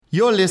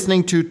You're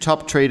listening to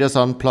Top Traders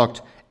Unplugged,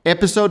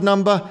 episode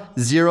number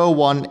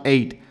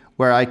 018,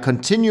 where I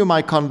continue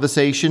my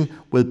conversation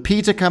with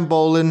Peter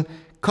Kambolin,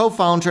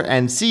 co-founder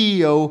and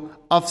CEO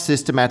of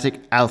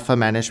Systematic Alpha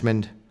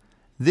Management.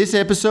 This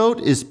episode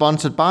is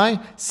sponsored by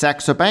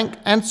Saxo Bank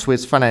and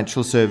Swiss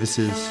Financial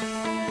Services.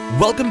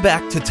 Welcome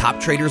back to Top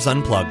Traders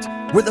Unplugged,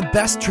 where the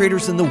best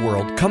traders in the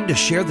world come to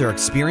share their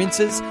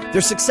experiences, their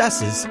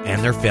successes,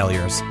 and their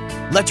failures.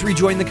 Let's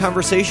rejoin the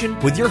conversation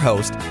with your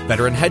host,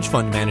 veteran hedge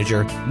fund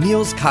manager,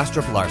 Niels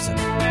Kastrup Larsen.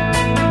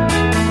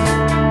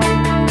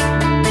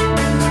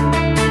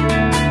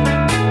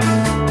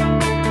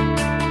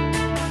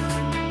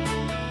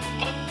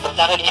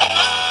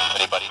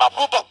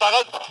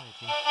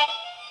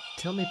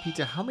 Tell me,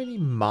 Peter, how many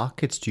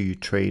markets do you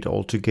trade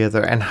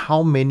altogether, and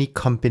how many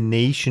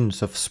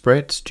combinations of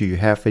spreads do you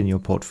have in your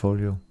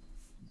portfolio?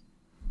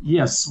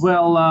 Yes,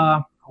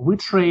 well, we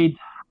trade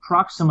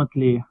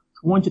approximately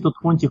 20 to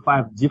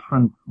 25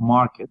 different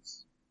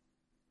markets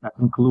that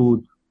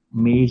include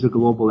major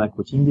global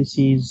equity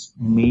indices,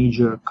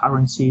 major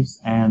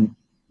currencies, and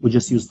we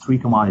just use 3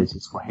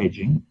 commodities for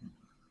hedging.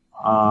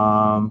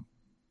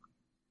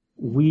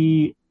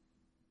 We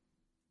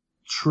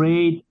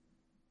trade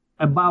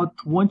about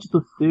 20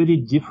 to 30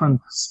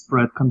 different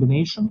spread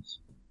combinations,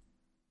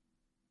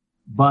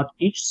 but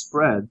each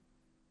spread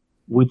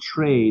we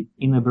trade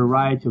in a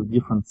variety of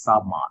different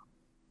sub-models,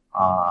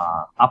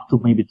 up to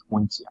maybe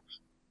 20 actually.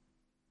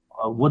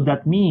 What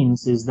that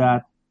means is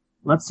that,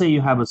 let's say you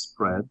have a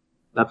spread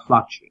that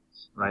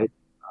fluctuates, right?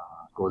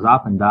 Goes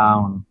up and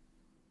down,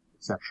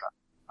 etc.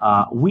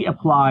 We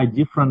apply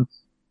different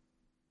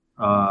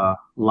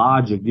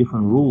logic,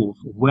 different rules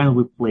when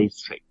we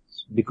place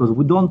trades, because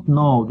we don't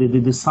know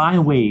the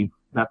sine wave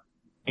that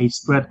a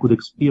spread could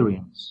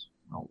experience,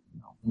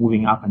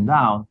 moving up and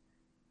down,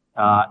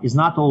 is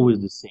not always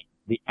the same.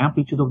 The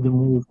amplitude of the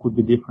move could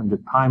be different,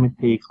 the time it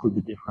takes could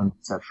be different,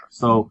 etc.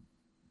 So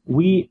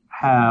we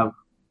have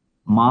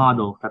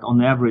models that on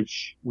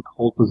average would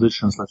hold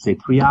positions, let's say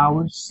 3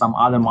 hours. Some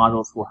other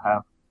models will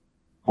have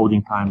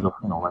holding times of,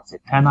 let's say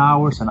 10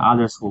 hours, and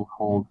others will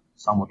hold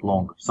somewhat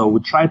longer. So we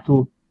try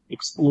to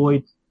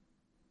exploit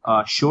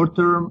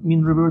short-term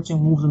mean reverting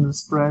moves in the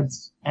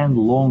spreads and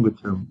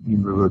longer-term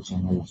mean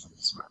reverting moves in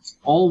the spreads,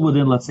 all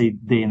within, let's say,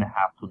 day and a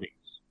half, 2 days.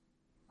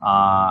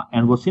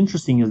 And what's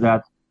interesting is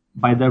that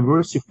by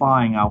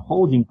diversifying our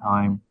holding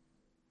time,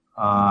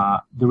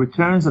 the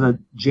returns that are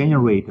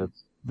generated,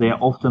 they are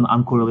often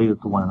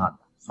uncorrelated to one another.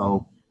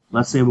 So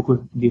let's say we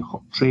could be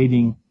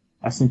trading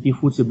S&P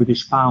FTSE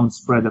British Pound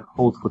spread that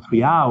holds for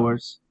 3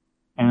 hours,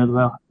 and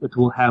it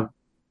will have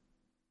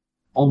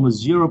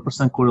almost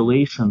 0%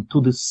 correlation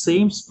to the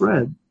same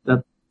spread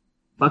that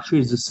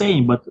fluctuates the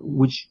same, but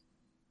which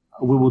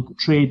we would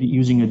trade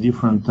using a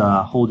different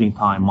holding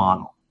time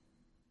model.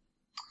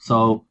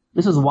 So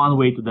this is one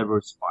way to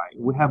diversify.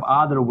 We have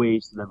other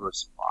ways to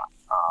diversify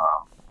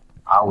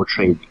our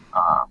trading.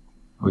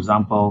 For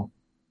example,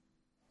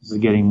 this is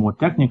getting more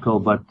technical,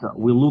 but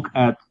we look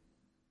at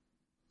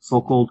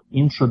so-called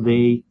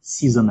intraday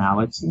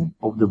seasonality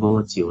of the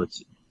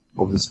volatility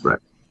of the spread.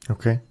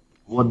 Okay.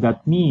 What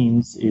that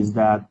means is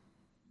that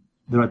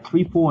there are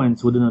 3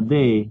 points within a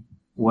day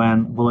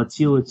when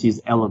volatility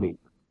is elevated.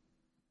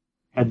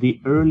 At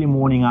the early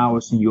morning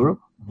hours in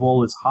Europe,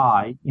 vol is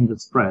high in the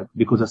spread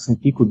because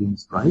S&P could be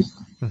mispriced.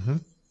 Mm-hmm.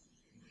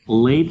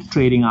 Late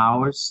trading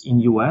hours in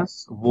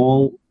US,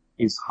 vol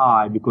is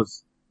high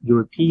because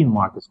European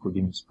markets could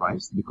be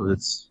mispriced because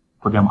it's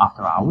for them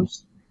after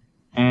hours.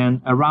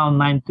 And around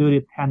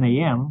 9:30, 10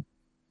 a.m.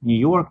 New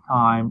York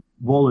time,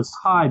 vol is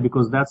high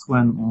because that's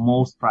when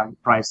most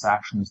price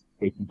action is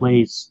taking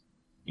place.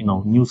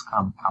 News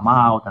come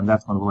out, and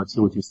that's when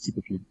volatility is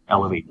typically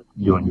elevated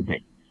during the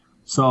day.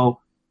 So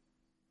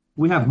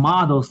we have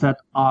models that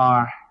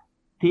are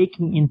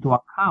taking into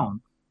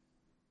account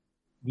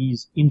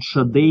these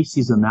intraday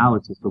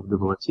seasonalities of the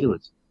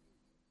volatility.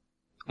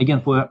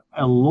 Again, for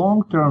a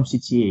long-term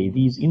CTA,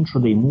 these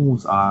intraday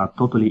moves are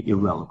totally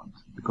irrelevant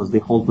because they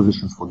hold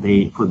positions for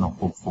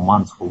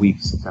months, for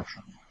weeks, etc.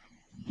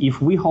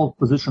 If we hold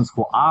positions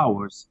for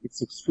hours,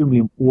 it's extremely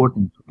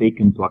important to take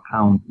into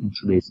account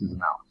intraday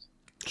seasonality.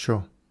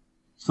 Sure.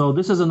 So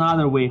this is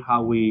another way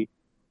how we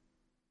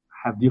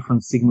have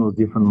different signals,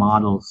 different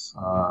models,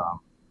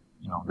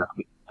 that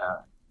we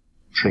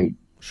trade.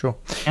 Sure.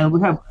 And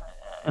we have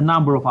a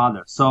number of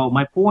others. So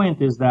my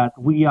point is that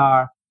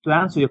to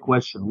answer your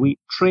question, we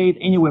trade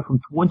anywhere from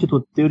 20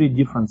 to 30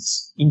 different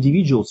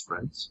individual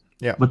spreads.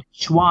 Yeah. But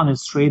each one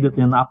is traded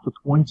in up to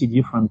 20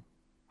 different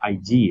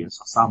ideas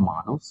or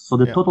sub-models. So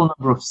the total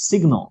number of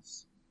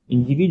signals,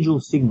 individual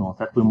signals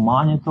that we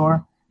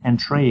monitor and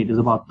trade is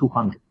about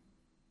 200.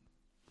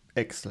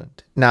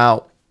 Excellent.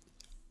 Now,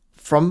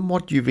 from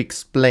what you've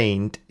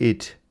explained,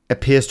 it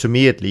appears to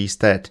me at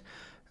least that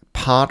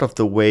part of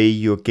the way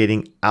you're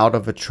getting out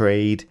of a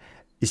trade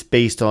is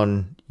based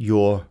on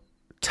your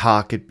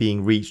target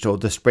being reached or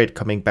the spread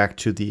coming back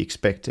to the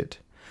expected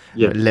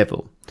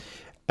level.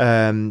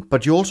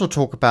 But you also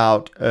talk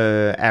about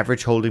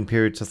average holding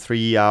periods of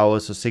 3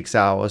 hours or 6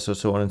 hours or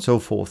so on and so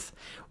forth.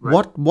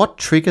 Right. What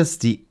triggers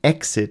the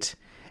exit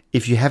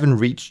if you haven't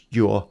reached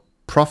your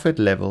profit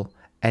level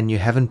and you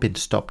haven't been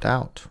stopped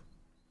out?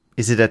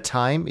 Is it a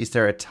time? Is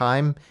there a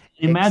time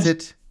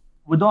exit?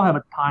 We don't have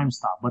a time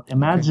stop, but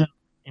imagine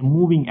a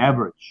moving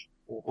average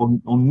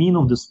or mean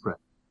of the spread.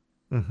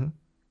 Mm-hmm.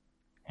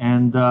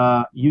 And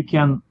you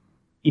can,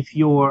 if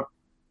your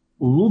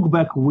look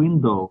back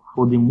window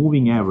for the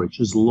moving average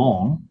is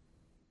long,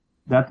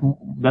 that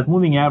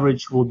moving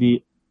average will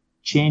be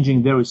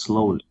changing very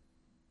slowly,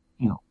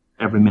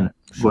 every minute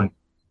going.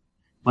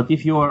 But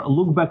if your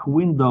look back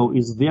window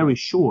is very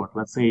short,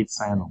 let's say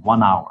it's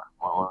 1 hour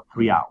or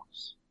 3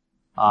 hours,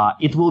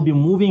 it will be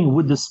moving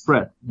with the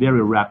spread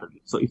very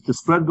rapidly. So if the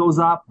spread goes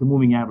up, the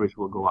moving average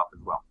will go up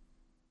as well.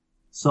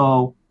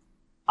 So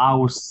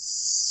our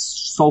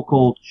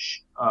so-called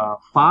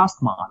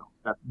fast model,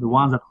 that the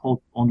ones that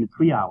hold only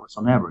 3 hours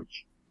on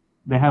average,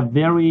 they have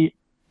very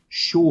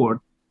short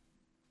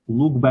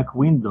look-back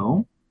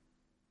window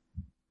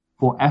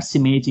for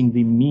estimating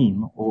the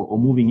mean or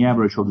moving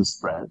average of the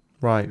spread.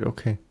 Right,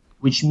 okay.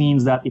 Which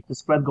means that if the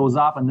spread goes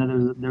up and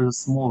then there's a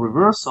small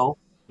reversal,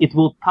 it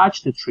will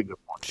touch the trigger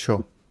point.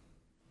 Sure.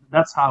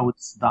 That's how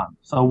it's done.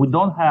 So we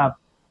don't have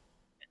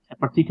a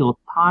particular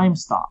time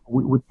stop.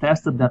 We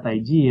tested that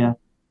idea.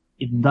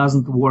 It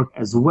doesn't work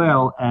as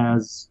well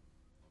as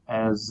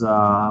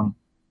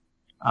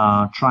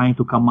trying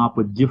to come up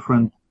with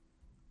different,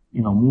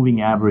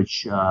 moving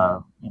average,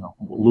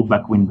 look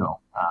back window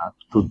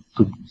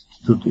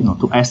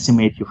to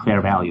estimate your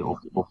fair value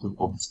of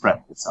the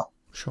spread itself.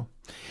 Sure.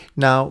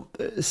 Now,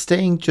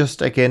 staying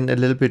just again a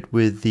little bit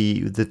with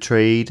the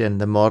trade and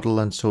the model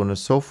and so on and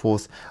so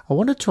forth, I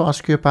wanted to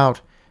ask you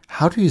about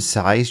how do you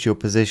size your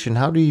position?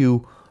 How do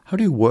you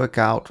work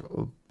out,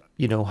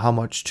 how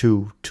much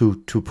to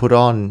put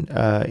on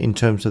in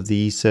terms of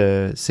these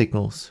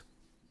signals?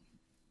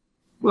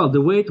 Well,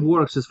 the way it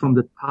works is from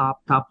the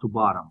top to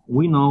bottom.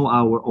 We know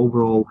our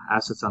overall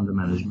assets under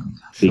management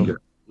figure.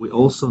 Sure. We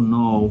also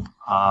know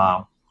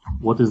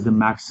what is the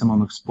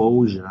maximum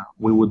exposure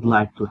we would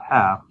like to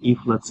have if,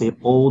 let's say,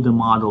 all the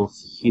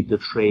models hit the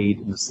trade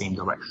in the same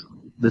direction.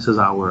 This is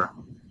our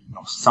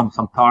some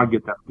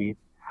target that we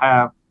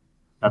have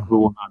that we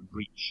will not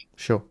reach.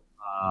 Sure.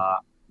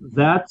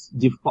 That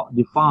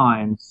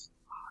defines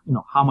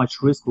how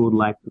much risk we would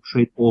like to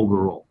trade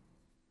overall.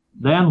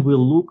 Then we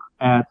look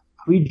at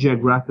 3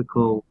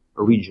 geographical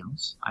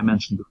regions. I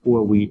mentioned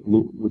before we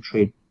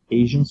trade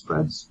Asian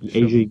spreads,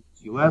 sure. Asia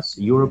against US,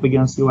 Europe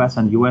against US,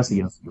 and US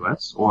against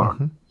US, or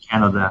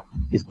Canada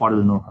is part of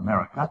the North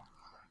America.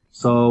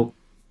 So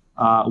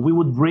we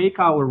would break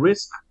our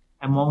risk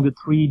among the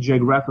 3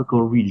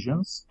 geographical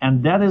regions,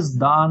 and that is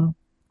done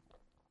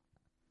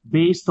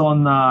based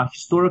on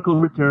historical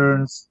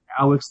returns,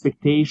 our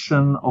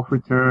expectation of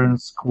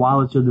returns,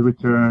 quality of the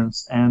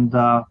returns, and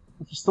for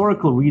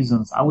historical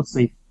reasons, I would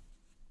say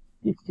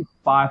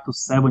 55 to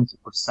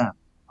 70%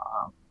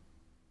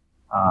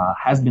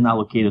 has been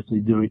allocated to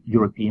the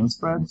European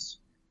spreads.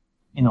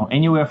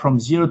 Anywhere from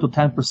 0 to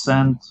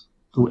 10%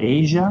 to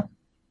Asia,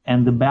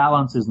 and the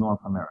balance is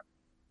North America.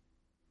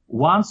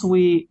 Once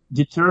we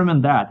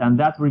determine that, and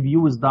that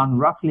review is done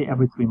roughly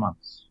every 3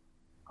 months,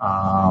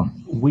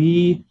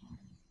 we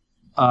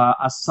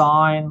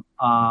assign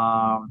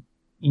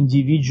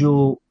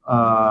individual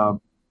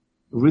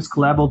risk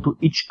level to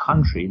each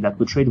country that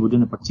we trade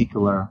within a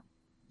particular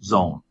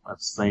zone.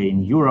 Let's say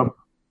in Europe,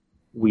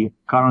 we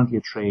currently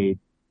trade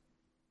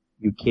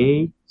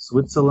UK,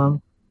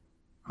 Switzerland,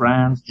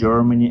 France,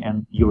 Germany,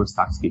 and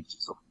Eurostoxx 50.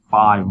 So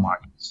 5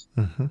 markets.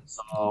 Mm-hmm.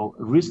 So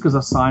risk is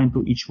assigned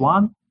to each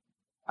one.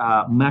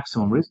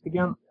 Maximum risk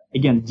again,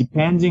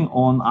 depending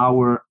on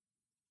our,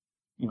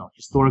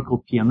 historical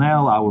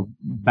P&L, our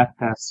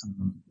backtests,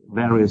 and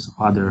various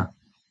other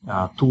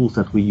tools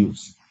that we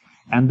use.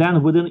 And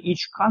then within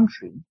each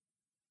country,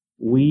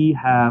 we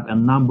have a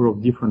number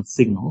of different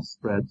signal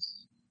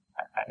spreads,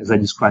 as I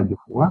described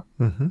before.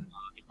 Mm-hmm.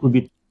 It could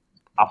be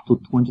up to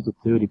 20 to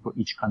 30 for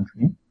each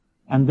country.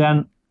 And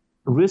then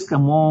risk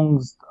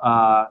amongst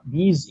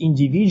these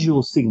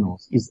individual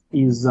signals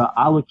is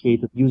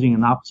allocated using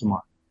an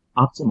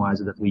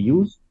optimizer that we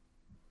use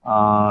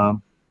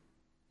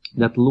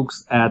that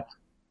looks at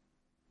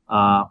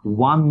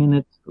 1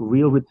 minute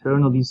real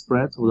return of these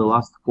spreads over the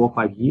last 4 or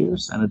 5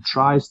 years, and it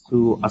tries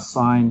to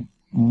assign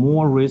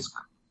more risk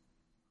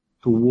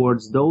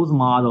towards those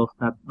models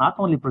that not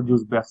only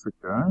produce best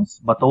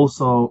returns, but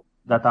also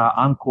that are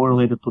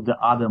uncorrelated to the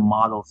other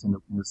models in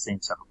the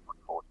same set of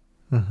portfolio.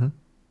 Mm-hmm.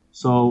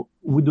 So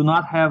we do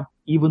not have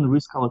even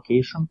risk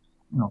allocation,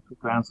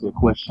 to answer your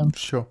question.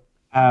 Sure.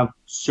 Have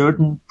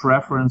certain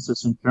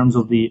preferences in terms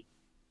of the,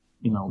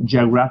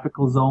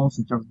 geographical zones,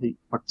 in terms of the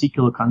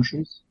particular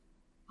countries.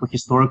 For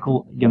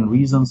historical,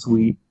 reasons,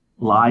 we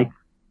like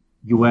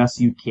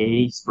US,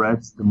 UK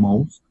spreads the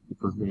most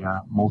because they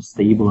are most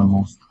stable and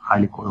most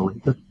highly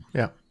correlated.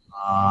 Yeah.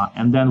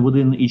 And then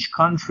within each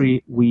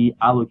country, we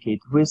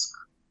allocate risk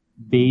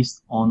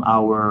based on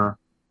our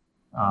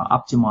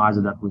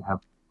optimizer that we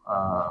have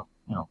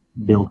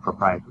build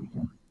proprietary.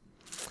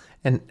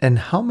 And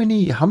how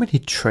many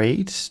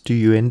trades do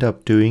you end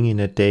up doing in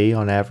a day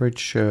on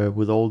average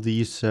with all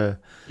these so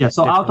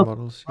out of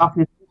models?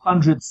 Roughly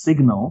 200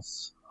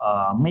 signals,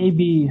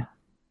 maybe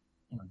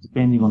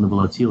depending on the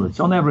volatility,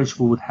 on average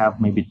we would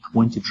have maybe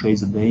 20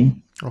 trades a day.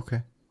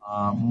 Okay.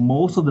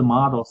 Most of the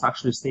models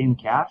actually stay in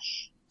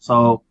cache.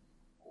 So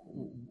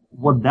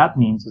what that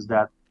means is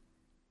that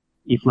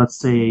if, let's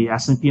say,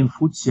 S&P and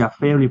FTSE are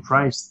fairly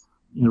priced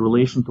in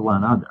relation to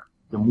one another,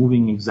 they're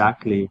moving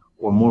exactly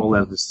or more or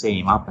less the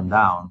same up and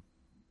down,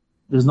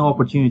 there's no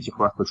opportunity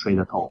for us to trade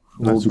at all.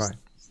 That's right.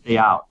 Stay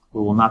out.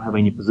 We will not have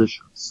any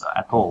positions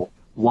at all,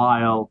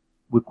 while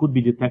we could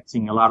be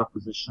detecting a lot of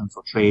positions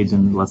or trades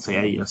in, let's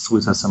say, a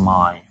Swiss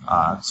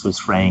SMI, Swiss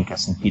franc,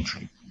 S&P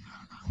trade.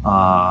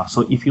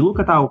 So if you look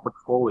at our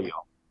portfolio,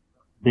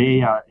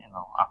 day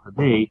after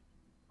day,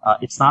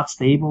 it's not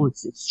stable.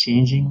 It's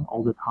changing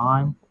all the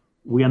time.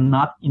 We are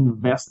not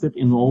invested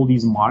in all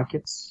these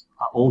markets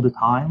all the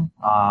time.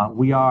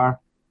 We are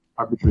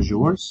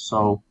arbitrageurs.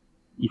 So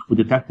if we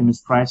detect a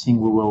mispricing,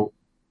 we will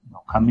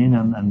come in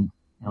and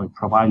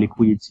provide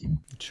liquidity.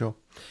 Sure.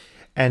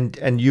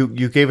 And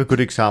you gave a good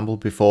example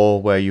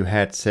before where you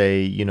had,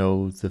 say, the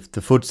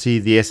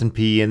FTSE, the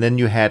S&P, and then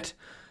you had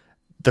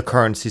the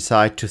currency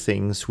side to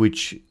things,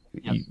 which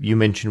Yes. you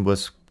mentioned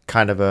was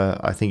kind of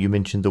I think you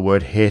mentioned the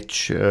word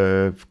hedge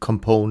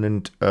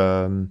component.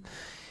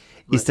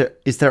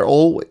 Is there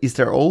always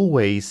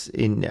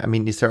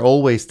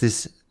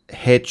this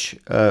hedge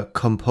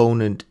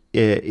component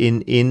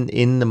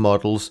in the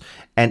models?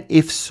 And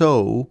if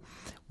so,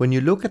 when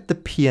you look at the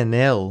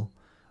P&L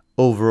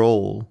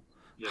overall,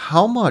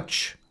 how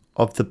much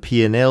of the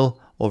P&L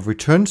or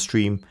return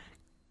stream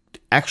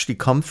actually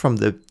comes from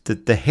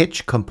the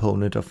hedge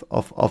component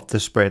of the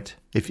spread,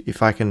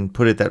 if I can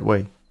put it that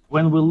way?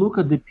 When we look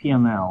at the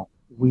P&L,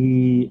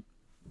 we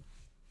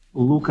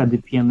look at the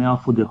P&L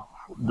for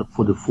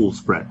the full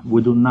spread.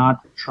 We do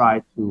not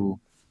try to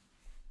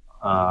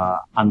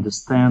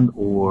understand,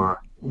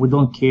 or we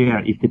don't care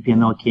if the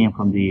P&L came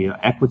from the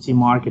equity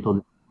market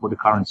or the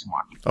currency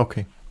market.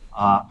 Okay.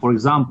 For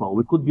example,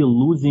 we could be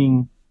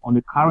losing on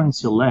the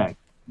currency leg,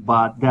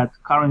 but that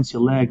currency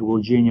leg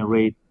will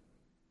generate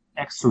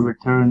extra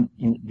return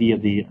via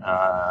the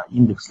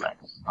index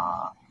legs.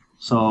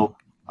 So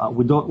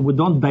we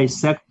don't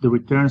dissect the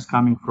returns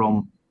coming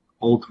from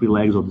all three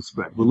legs of the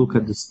spread. We look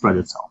at the spread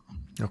itself.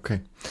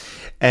 Okay.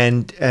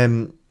 And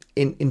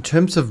in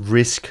terms of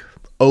risk,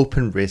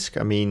 open risk,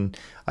 I mean,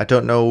 I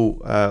don't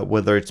know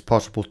whether it's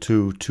possible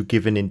to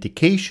give an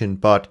indication,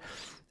 but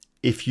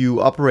if you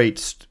operate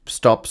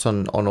stops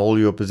on all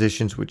your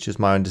positions, which is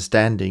my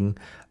understanding,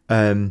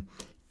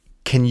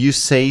 can you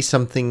say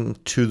something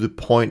to the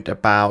point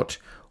about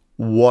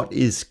what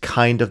is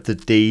kind of the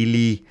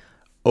daily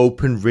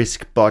open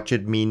risk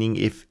budget, meaning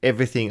if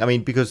everything, I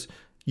mean, because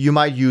you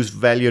might use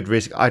value at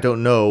risk, I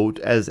don't know,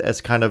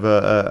 as kind of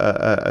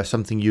a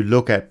something you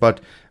look at, but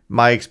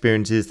my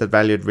experience is that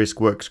value at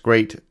risk works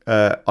great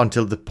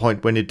until the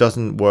point when it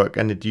doesn't work,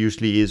 and it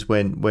usually is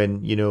when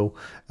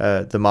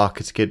the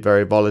markets get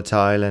very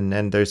volatile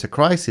and there's a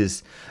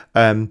crisis.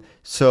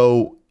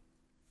 So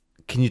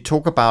can you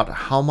talk about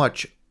how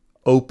much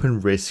open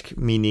risk,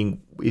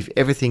 meaning if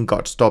everything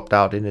got stopped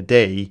out in a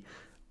day,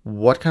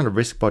 what kind of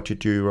risk budget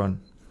do you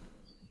run?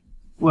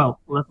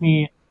 Well, let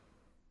me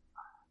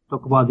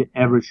talk about the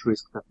average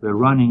risk that we're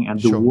running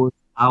and the worst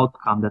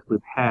outcome that we've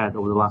had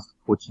over the last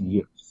 14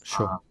 years.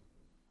 Sure.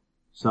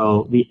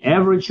 So the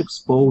average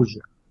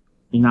exposure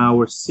in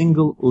our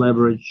single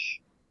leverage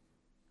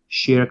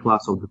share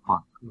class of the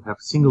fund, we have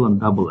single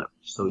and double leverage.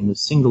 So in the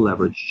single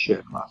leverage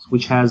share class,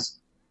 which has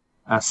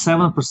a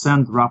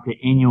 7% roughly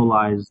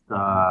annualized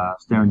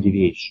standard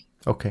deviation.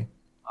 Okay.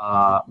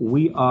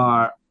 We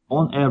are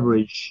on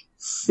average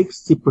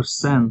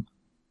 60%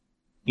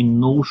 in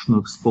notional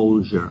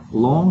exposure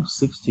long,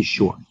 60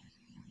 short.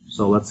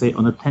 So let's say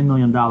on a $10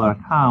 million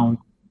account,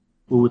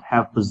 we would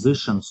have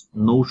positions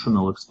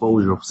notional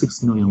exposure of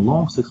 6 million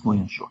long, 6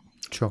 million short.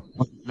 Sure.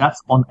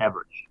 That's on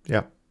average.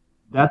 Yeah.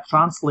 That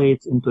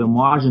translates into a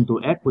margin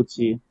to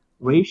equity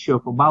ratio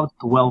of about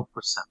 12%.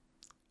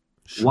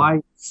 Sure.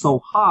 Why so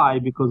high?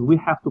 Because we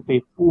have to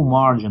pay full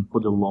margin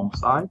for the long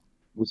side.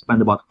 We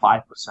spend about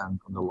 5% on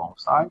the long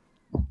side,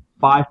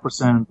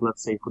 5%,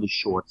 let's say, for the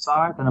short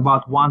side, and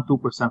about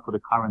 1-2% for the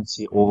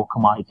currency or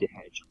commodity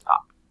hedge on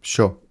top.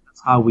 Sure.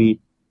 That's how we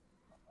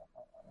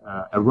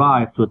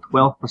arrive to a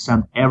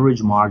 12%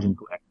 average margin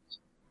to equity.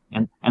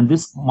 And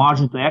this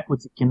margin to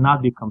equity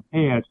cannot be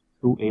compared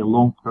to a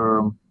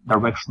long-term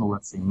directional,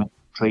 let's say,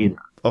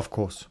 trader. Of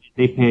course.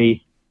 They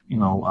pay,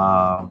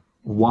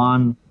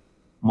 one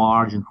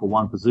margin for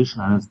one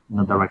position, and it's in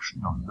a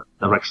directional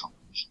position.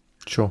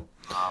 Sure.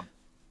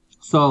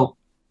 So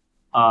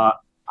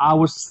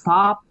our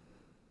stop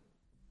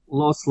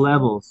loss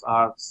levels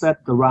are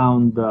set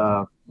around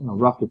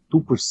roughly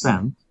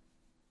 2%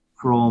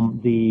 from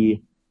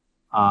the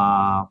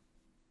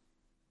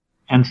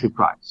entry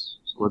price.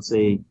 So let's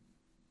say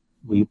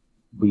we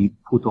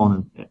put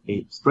on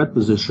a spread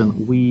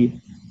position, we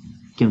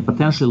can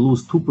potentially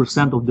lose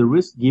 2% of the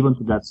risk given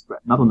to that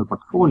spread, not on the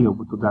portfolio,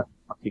 but to that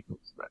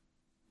particular spread.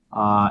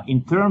 In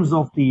terms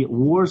of the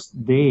worst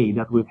day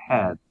that we've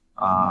had,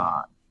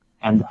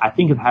 and I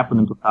think it happened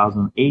in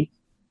 2008,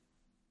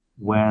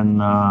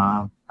 when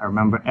I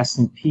remember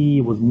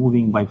S&P was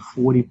moving by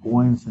 40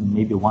 points in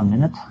maybe 1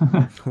 minute.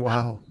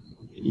 Wow.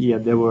 Yeah,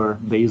 there were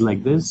days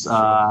like this.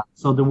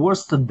 So the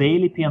worst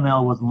daily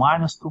P&L was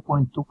minus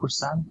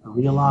 2.2%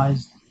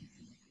 realized.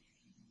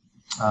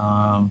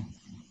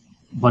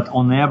 But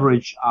on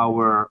average,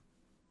 our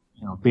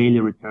daily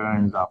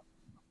returns are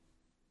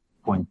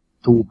 0.2,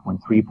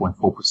 0.3,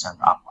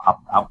 0.4%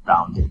 up,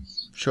 down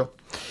days. Sure.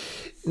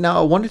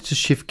 Now, I wanted to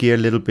shift gear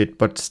a little bit,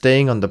 but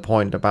staying on the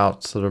point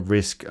about sort of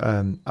risk,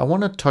 I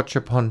want to touch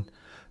upon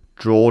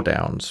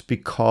drawdowns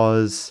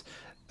because,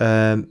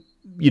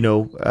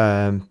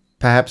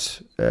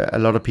 perhaps a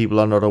lot of people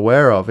are not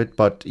aware of it,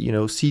 but,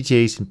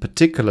 CTAs in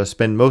particular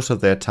spend most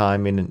of their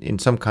time in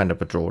some kind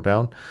of a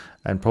drawdown,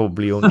 and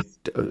probably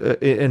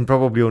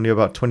only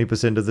about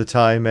 20% of the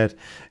time at,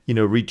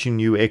 reaching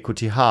new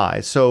equity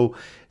highs. So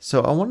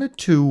I wanted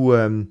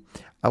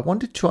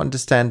to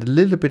understand a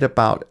little bit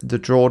about the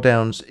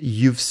drawdowns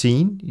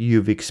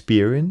you've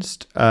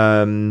experienced,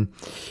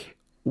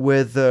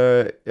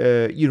 whether,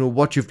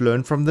 what you've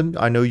learned from them.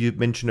 I know you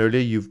mentioned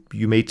earlier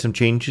you made some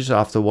changes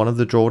after one of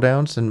the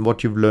drawdowns and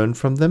what you've learned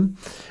from them.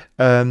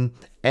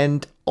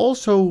 And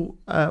also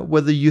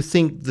whether you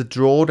think the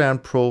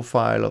drawdown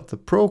profile of the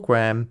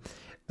program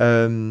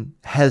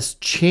has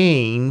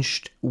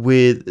changed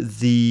with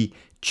the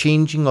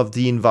changing of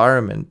the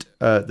environment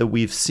that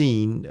we've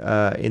seen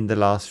in the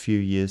last few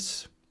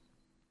years.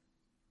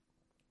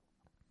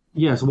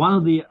 Yes, one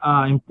of the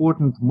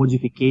important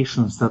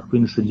modifications that we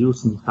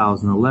introduced in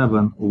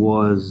 2011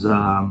 was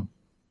a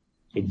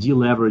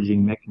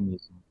deleveraging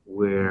mechanism,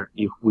 where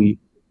if we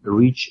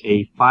reach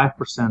a 5%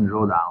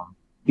 drawdown,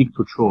 peak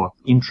to trough,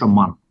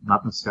 intra-month,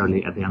 not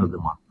necessarily at the end of the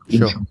month,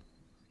 sure,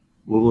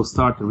 we will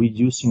start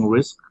reducing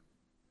risk.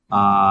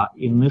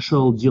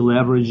 Initial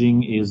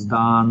deleveraging is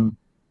done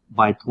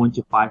by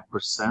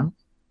 25%,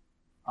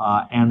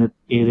 and it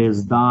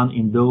is done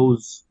in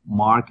those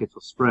markets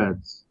or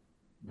spreads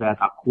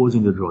that are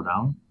causing the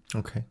drawdown.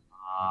 Okay.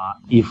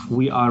 If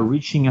we are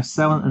reaching a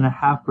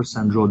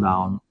 7.5%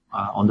 drawdown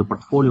on the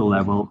portfolio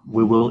level,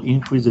 we will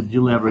increase the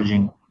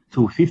deleveraging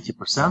to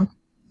 50%,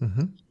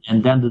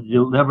 and then the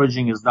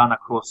deleveraging is done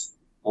across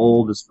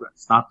all the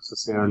spreads, not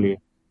necessarily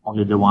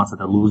only the ones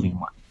that are losing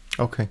money.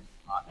 Okay.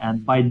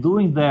 And by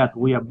doing that,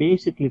 we are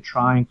basically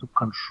trying to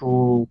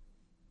control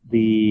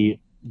the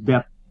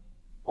depth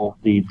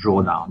of the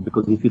drawdown,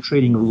 because if you're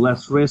trading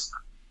less risk,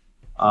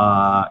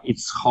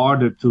 it's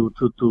harder to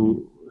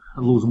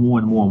lose more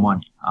and more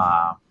money.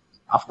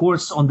 Of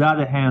course, on the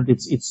other hand,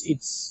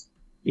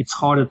 it's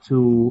harder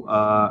to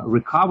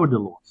recover the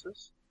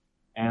losses,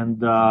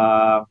 and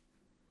our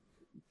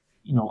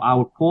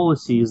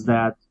policy is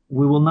that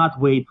we will not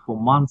wait for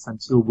months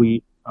until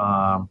we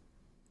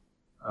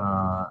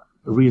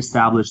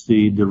reestablish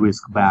the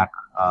risk back.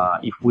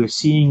 If we're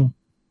seeing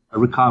a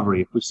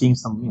recovery, if we're seeing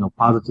some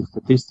positive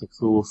statistics,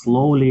 we will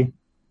slowly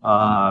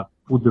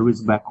put the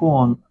risk back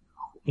on,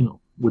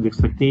 with the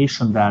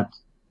expectation that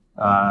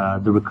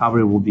the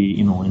recovery will be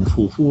in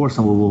full force,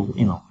 and we will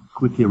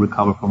quickly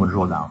recover from a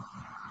drawdown.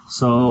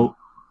 So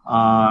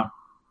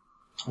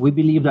we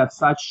believe that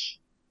such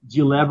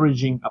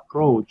deleveraging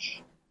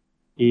approach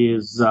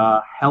is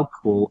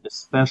helpful,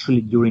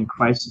 especially during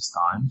crisis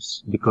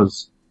times,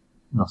 because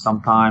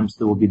sometimes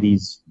there will be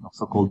these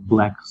so-called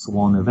black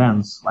swan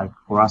events, like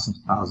for us in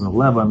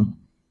 2011,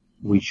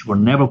 which were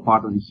never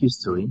part of the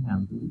history,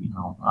 and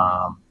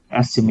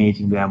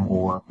estimating them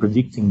or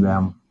predicting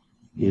them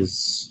is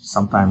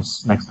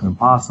sometimes next to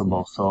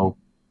impossible. So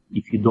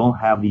if you don't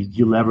have these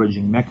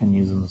deleveraging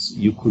mechanisms,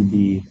 you could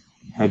be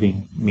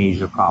having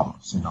major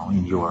problems, in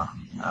your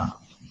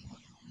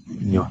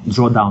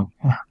drawdown.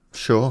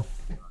 Sure.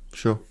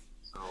 So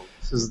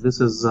this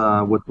is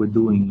what we're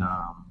doing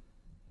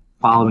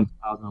following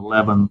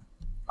 2011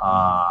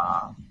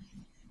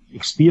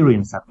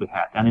 experience that we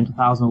had. And in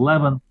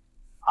 2011,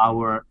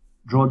 our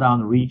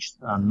drawdown reached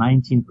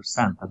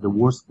 19% at the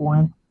worst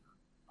point,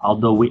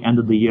 although we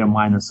ended the year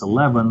minus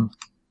 11%,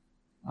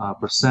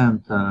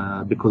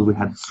 because we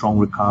had a strong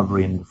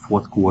recovery in the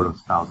fourth quarter of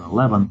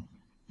 2011.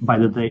 By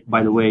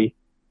the way,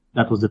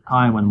 that was the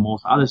time when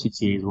most other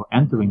CTAs were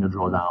entering the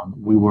drawdown.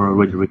 We were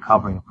already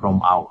recovering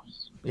from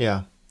ours.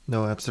 Yeah,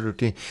 no,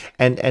 absolutely.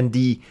 And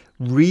the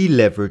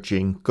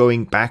re-leveraging,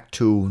 going back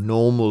to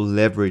normal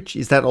leverage,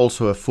 is that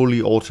also a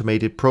fully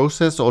automated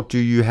process, or do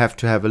you have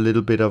to have a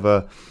little bit of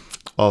a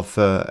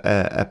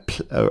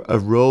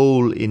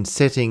role in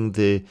setting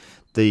the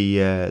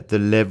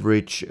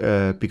leverage,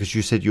 because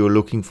you said you were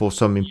looking for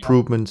some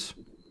improvements?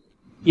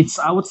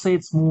 I would say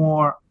it's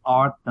more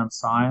art than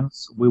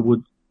science. We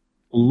would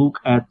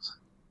look at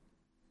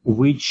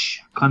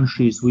which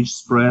countries, which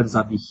spreads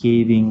are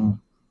behaving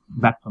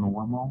back to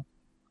normal,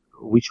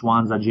 which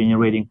ones are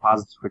generating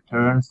positive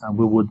returns, and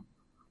we would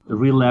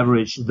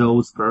re-leverage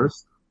those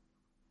first.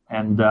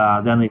 And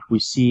then if we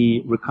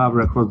see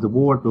recovery across the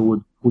board, we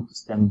would put the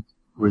systemic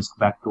risk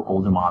back to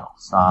older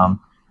models.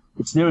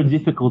 It's very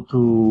difficult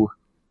to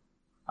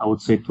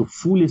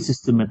fully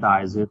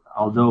systematize it,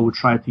 although we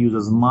try to use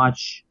as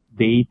much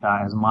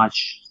data, as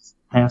much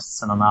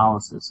tests and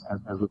analysis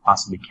as we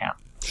possibly can.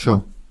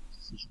 Sure.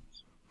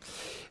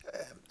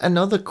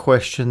 Another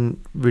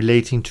question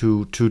relating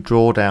to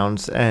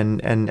drawdowns,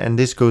 and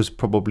this goes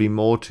probably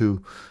more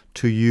to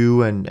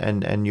you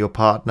and your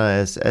partner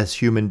as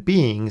human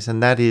beings,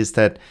 and that is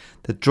that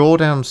the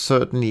drawdowns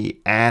certainly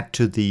add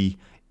to the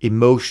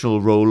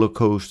emotional roller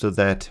coaster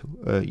that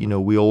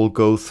we all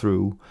go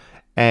through,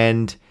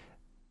 and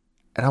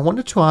I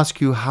wanted to ask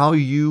you how do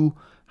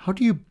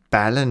you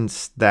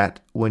balance that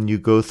when you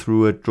go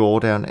through a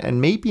drawdown,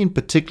 and maybe in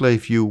particular,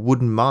 if you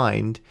wouldn't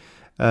mind,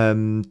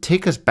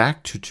 take us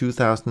back to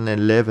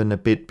 2011 a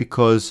bit,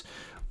 because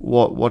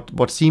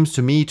what seems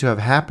to me to have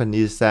happened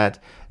is that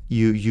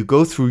you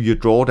go through your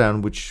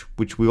drawdown,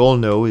 which we all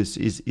know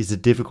is a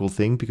difficult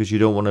thing because you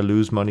don't want to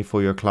lose money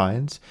for your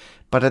clients,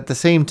 but at the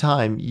same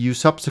time you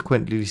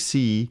subsequently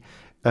see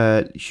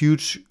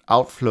huge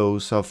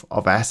outflows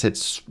of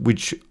assets,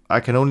 which I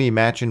can only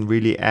imagine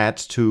really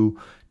adds to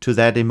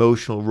that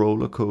emotional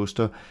roller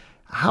coaster.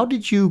 How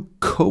did you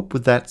cope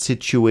with that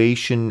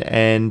situation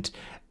and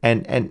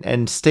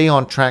stay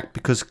on track,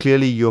 because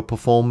clearly your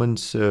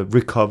performance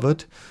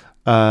recovered,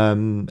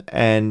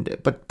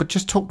 but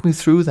just talk me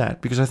through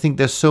that, because I think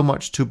there's so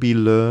much to be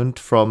learned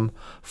from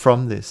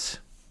this.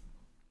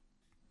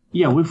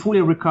 Yeah, we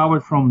fully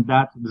recovered from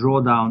that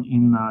drawdown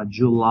in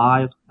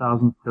July of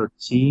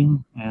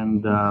 2013,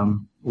 and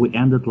we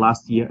ended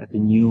last year at a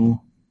new,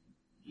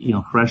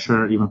 even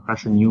fresher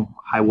new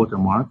high water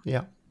mark.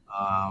 Yeah.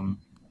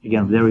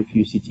 Again, very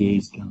few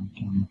CTAs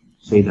can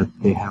say that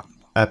they have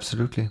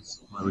absolutely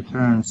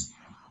returns.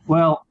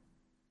 Well,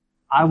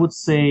 I would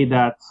say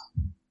that,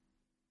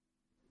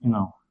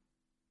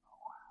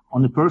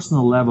 on the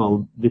personal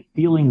level, the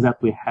feelings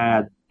that we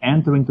had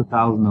entering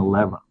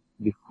 2011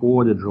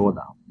 before the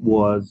drawdown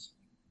was,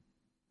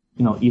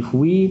 if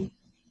we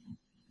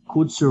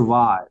could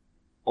survive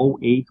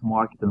 2008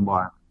 market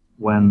environment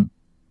when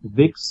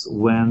VIX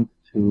went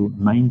to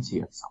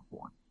 90 at some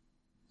point.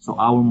 So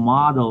our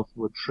models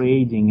were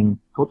trading in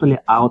totally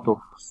out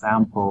of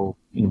sample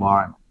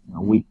environment.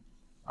 We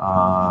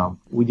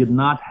did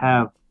not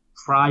have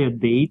prior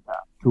data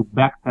to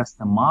backtest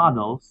the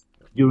models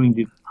during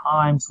the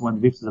times when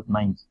VIX is at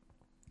 90.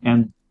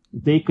 And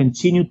they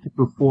continued to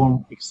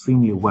perform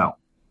extremely well.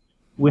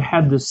 We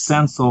had this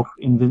sense of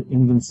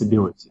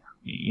invincibility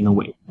in a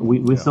way.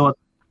 We thought,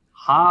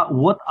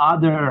 what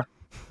other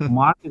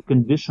market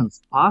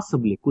conditions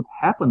possibly could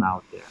happen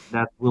out there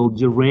that will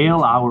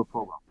derail our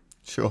program?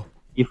 Sure.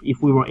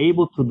 If we were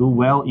able to do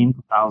well in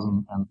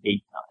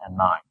 2008 and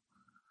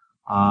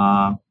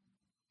 9.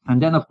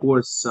 And then, of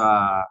course,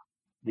 the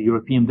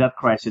European debt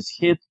crisis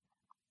hit,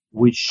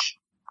 which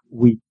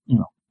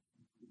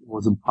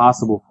was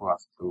impossible for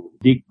us to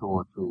predict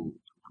or to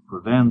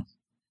prevent.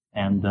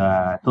 And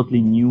a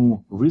totally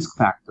new risk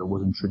factor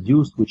was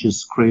introduced, which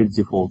is credit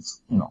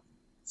defaults,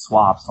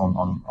 swaps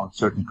on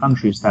certain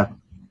countries that,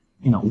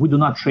 we do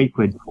not trade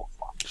credit default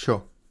swaps.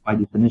 Sure. By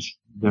definition,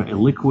 they're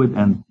illiquid,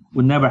 and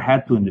we never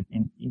had to in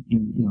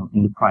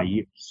the prior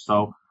years.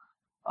 So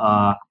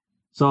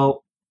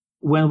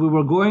when we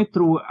were going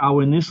through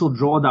our initial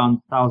drawdown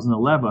in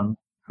 2011,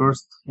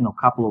 first,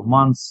 couple of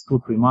months,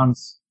 2-3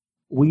 months,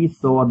 we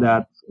thought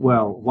that,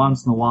 well,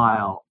 once in a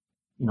while,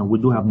 we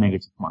do have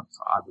negative months.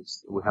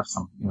 Obviously, we have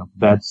some,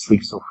 bad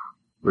streaks of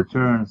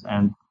returns,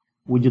 and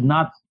we did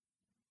not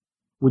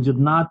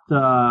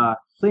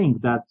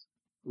think that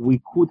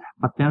we could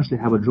potentially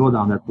have a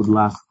drawdown that would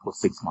last for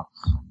 6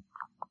 months.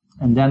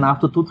 And then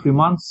after 2-3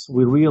 months,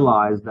 we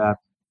realized that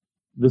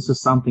this is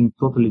something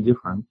totally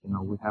different.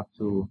 We have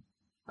to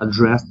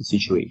address the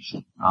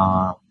situation.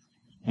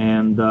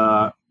 And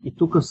it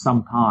took us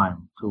some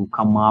time to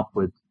come up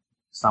with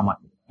some,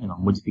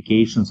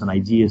 modifications and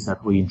ideas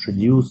that we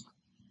introduced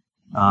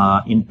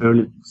in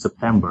early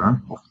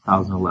September of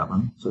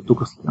 2011. So it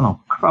took us,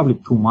 probably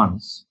 2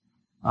 months.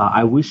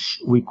 I wish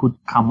we could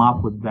come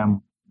up with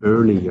them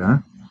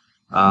earlier,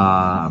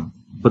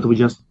 but we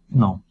just,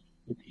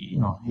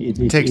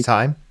 it takes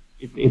time.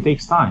 It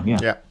takes time, yeah.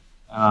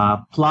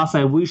 Yeah. Plus,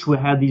 I wish we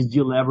had these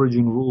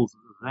deleveraging rules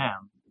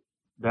then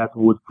that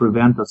would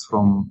prevent us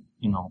from,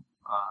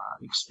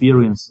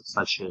 experience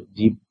such a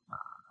deep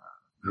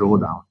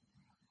drawdown.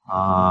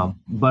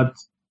 But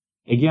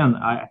again,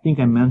 I think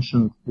I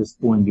mentioned this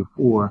point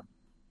before.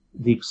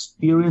 The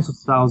experience of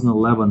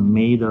 2011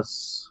 made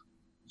us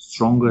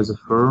stronger as a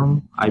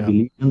firm, I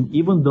believe. And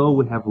even though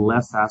we have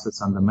less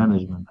assets under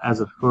management, as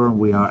a firm,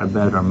 we are a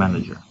better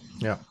manager.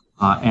 Yeah.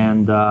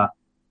 And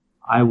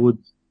I would,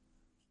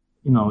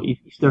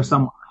 if there's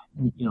some,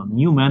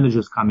 new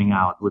managers coming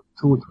out with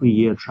 2-3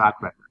 year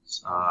track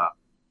records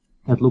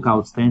that look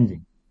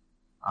outstanding,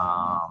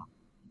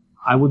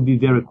 I would be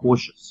very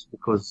cautious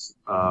because,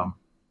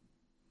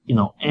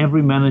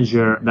 every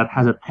manager that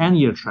has a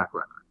 10-year track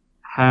record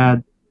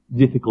had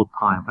difficult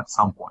time at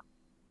some point.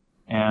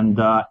 And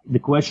the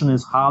question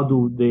is, how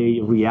do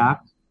they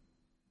react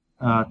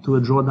to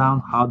a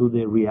drawdown? How do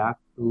they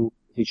react to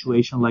a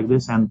situation like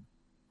this? And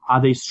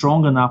are they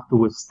strong enough to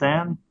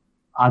withstand?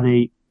 Are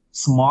they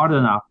smart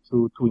enough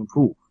to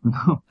improve?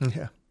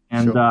 Yeah.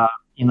 And sure.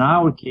 In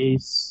our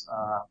case,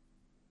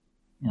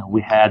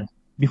 we had,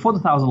 before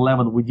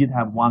 2011, we did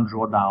have one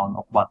drawdown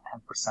of about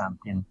 10%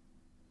 in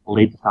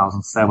late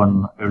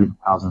 2007, early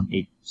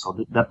 2008.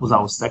 So that was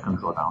our second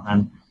drawdown.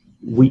 And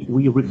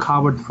we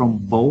recovered from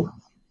both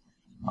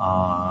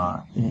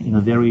in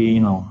a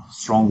very,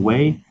 strong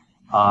way.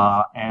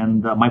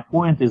 And my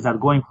point is that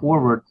going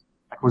forward,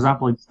 like for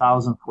example, in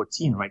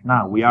 2014, right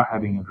now, we are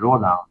having a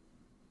drawdown.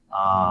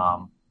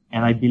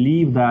 And I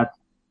believe that,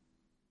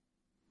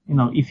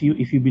 if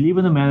you believe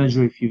in the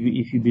manager, if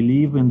you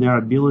believe in their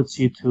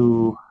ability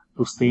to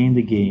stay in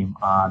the game,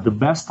 the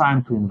best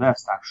time to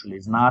invest actually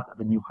is not at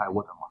the new high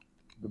water mark.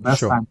 The best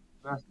Sure. time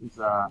to invest is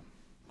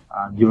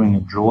during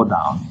a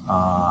drawdown.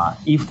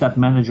 If that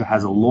manager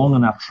has a long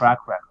enough track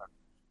record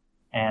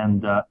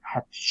and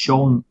has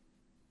shown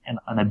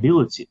an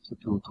ability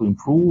to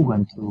improve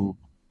and to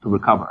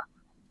recover.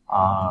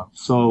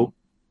 So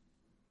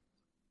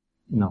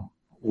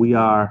we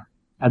are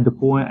at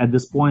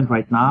this point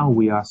right now,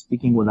 we are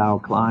speaking with our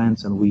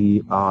clients and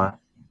we are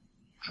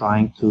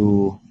trying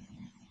to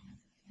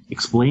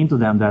explain to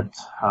them that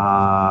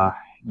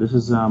this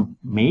is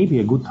maybe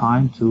a good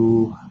time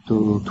to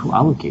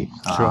allocate.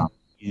 Sure.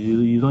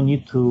 You don't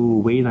need to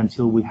wait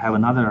until we have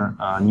another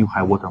new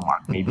high water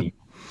mark, maybe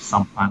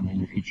sometime in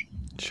the future.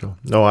 Sure.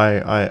 No,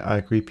 I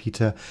agree,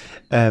 Peter.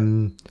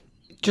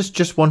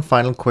 Just one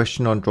final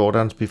question on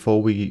drawdowns before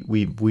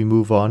we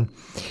move on.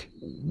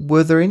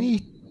 Were there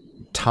any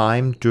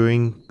time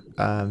during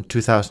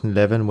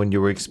 2011 when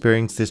you were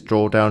experiencing this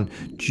drawdown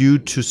due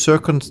to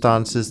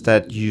circumstances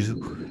that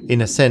you, in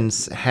a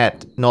sense,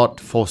 had not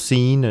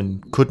foreseen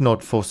and could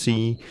not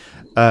foresee,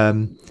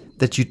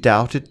 that you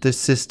doubted the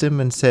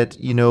system and said,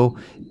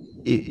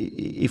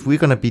 if we're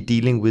going to be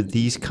dealing with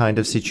these kind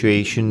of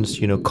situations,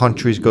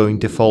 countries going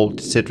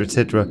default,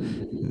 etc.,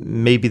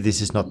 maybe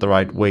this is not the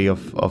right way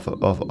of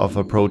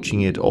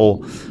approaching it,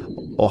 or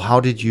how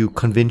did you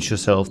convince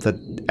yourself that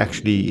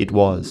actually it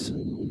was?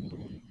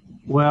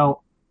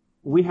 Well,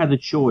 we had a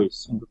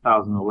choice in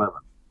 2011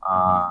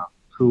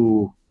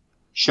 to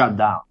shut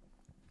down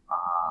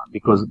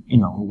because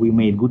we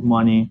made good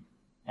money,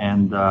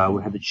 and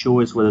we had the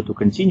choice whether to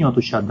continue or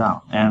to shut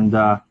down. And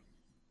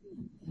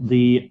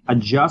the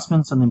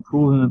adjustments and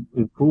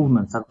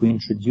improvements that we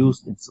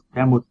introduced in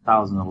September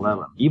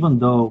 2011, even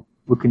though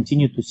we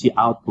continued to see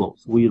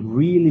outflows, we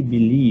really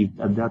believed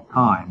at that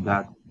time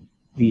that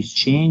these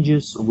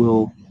changes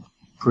will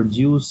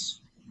produce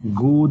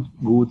good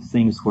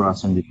things for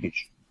us in the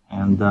future.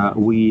 And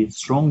we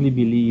strongly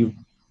believed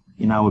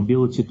in our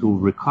ability to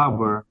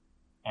recover,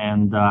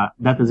 and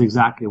that is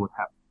exactly what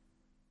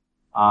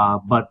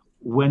happened. But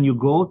when you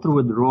go through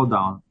a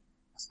drawdown,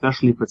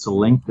 especially if it's a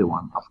lengthy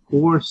one, of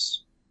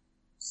course,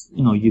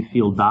 you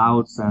feel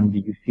doubts and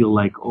you feel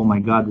like, oh my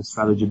God, this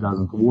strategy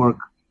doesn't work.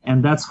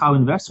 And that's how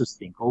investors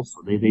think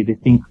also. They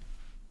think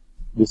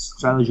this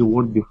strategy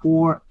worked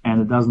before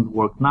and it doesn't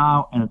work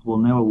now and it will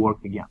never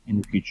work again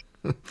in the future.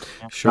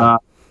 Sure.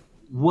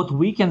 What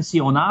we can see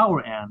on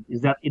our end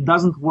is that it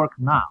doesn't work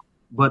now,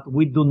 but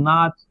we do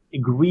not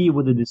agree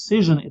with the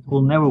decision it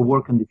will never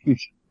work in the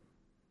future.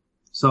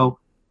 So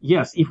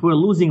yes, if we're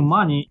losing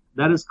money,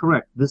 that is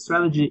correct. The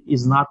strategy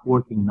is not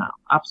working now.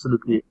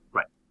 Absolutely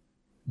right.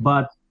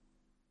 But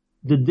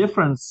the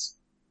difference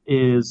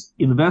is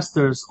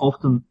investors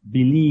often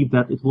believe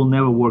that it will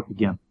never work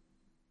again.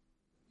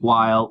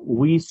 While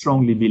we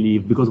strongly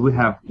believe, because we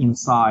have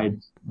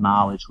inside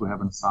knowledge, we have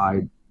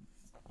inside,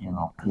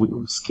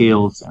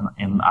 skills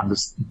and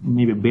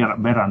maybe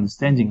better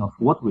understanding of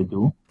what we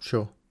do.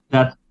 Sure.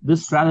 That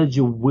this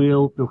strategy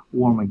will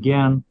perform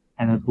again,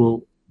 and it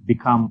will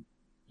become,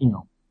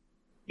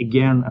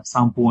 again at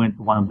some point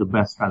one of the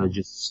best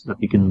strategies that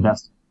you can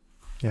invest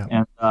in.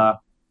 Yeah. And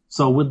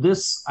so with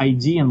this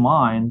idea in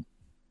mind,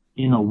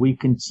 we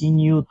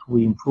continued,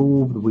 we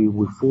improved,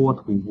 we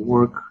fought, we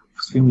worked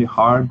extremely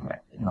hard.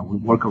 We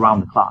work around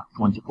the clock,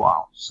 24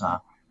 hours.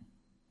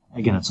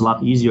 Again, it's a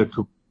lot easier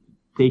to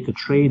take a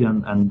trade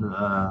and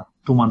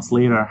 2 months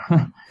later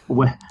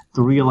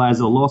to realize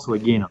a loss or a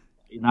gain.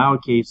 In our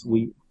case,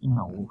 we,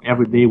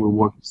 every day we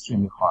work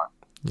extremely hard.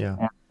 Yeah.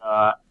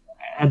 And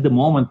at the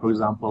moment, for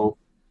example,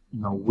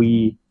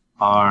 we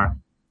are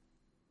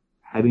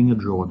having a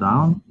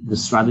drawdown. The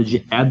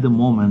strategy at the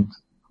moment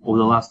over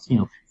the last,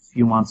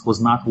 few months was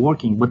not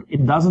working, but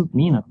it doesn't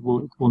mean it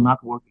will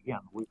not work again.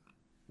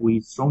 We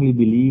strongly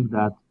believe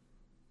that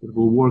it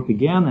will work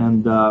again,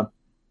 and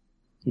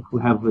if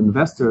we have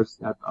investors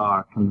that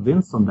are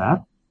convinced on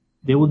that,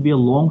 they will be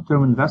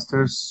long-term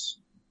investors,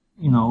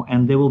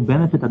 and they will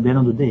benefit at the end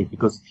of the day,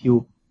 because if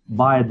you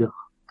buy at the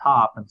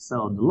top and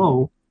sell at the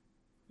low,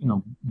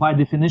 by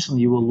definition,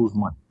 you will lose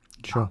money.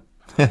 Sure.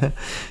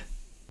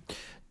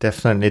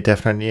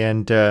 Definitely.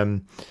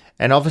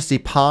 And obviously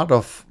part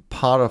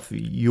of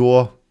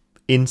your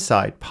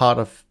insight, part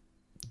of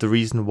the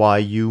reason why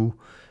you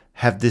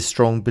have this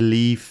strong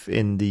belief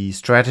in the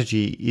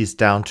strategy is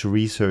down to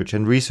research,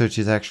 and research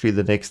is actually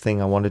the next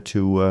thing I wanted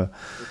to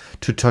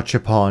touch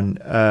upon.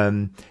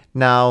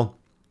 Now,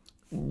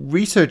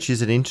 research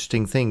is an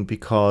interesting thing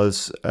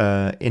because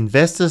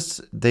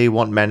investors, they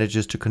want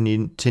managers to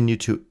continue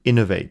to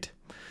innovate,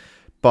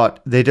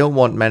 but they don't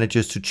want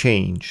managers to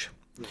change.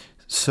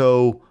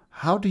 So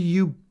how do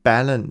you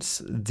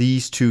balance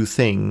these two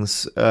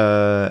things,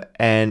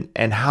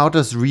 and how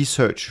does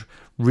research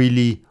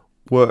really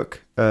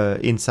work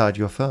inside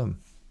your firm?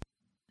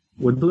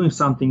 We're doing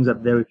some things that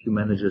very few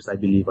managers, I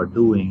believe, are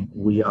doing.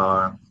 We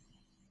are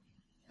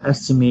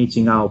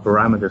estimating our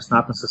parameters,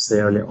 not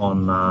necessarily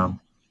on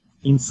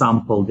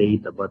in-sample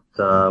data, but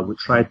we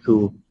try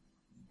to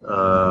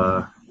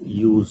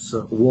use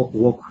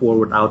walk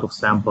forward out of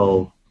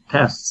sample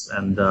tests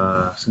and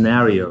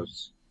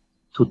scenarios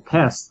to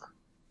test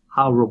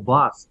how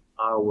robust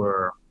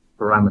our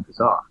parameters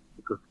are.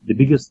 Because the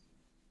biggest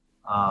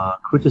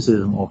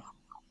criticism of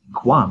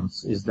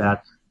quants is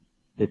that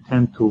they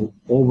tend to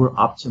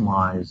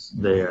over-optimize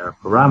their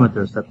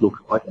parameters that look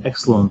quite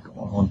excellent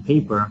on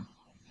paper,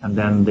 and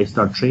then they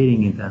start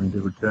trading it and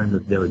the returns are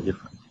very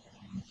different.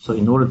 So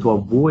in order to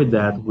avoid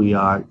that, we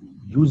are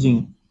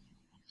using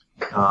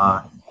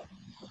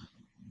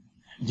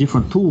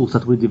different tools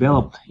that we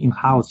developed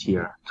in-house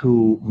here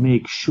to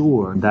make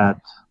sure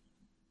that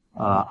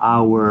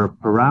our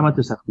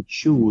parameters that we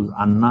choose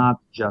are not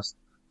just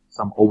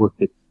some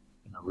overfit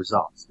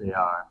results. They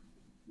are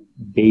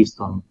based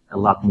on a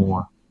lot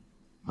more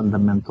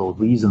fundamental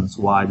reasons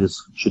why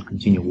this should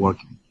continue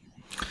working.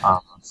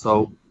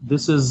 So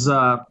this is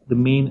the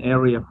main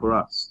area for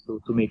us,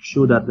 to make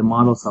sure that the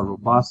models are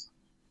robust,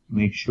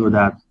 make sure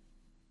that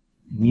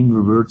mean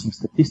reverting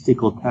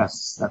statistical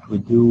tests that we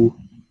do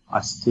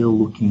are still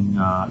looking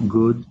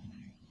good.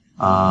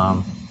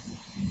 And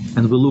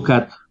we look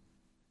at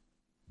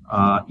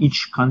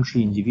each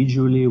country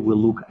individually. We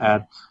look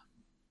at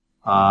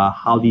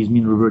how these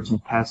mean reverting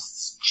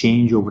tests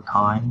change over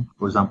time.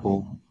 For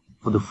example,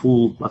 for the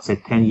full, let's say,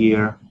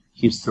 10-year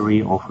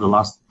history, or for the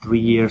last 3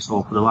 years,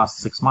 or for the last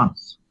 6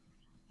 months.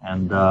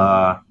 And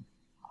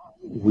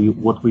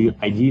what we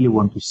ideally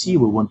want to see,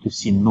 we want to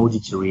see no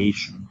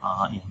deterioration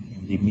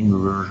in the mean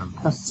reversion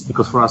tests,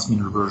 because for us,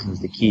 mean reversion is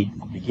the key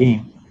of the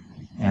game.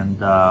 And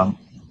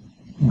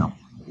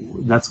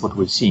that's what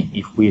we're seeing.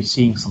 If we're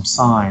seeing some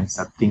signs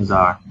that things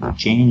are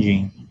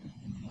changing,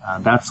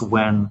 that's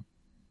when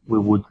we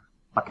would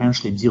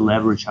potentially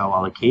deleverage our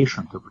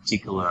allocation to a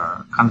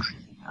particular country.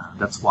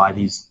 That's why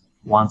these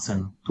once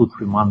in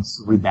 2-3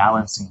 months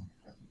rebalancing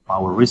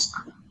our risk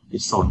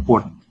is so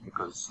important,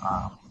 because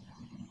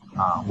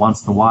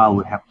once in a while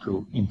we have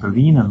to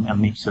intervene and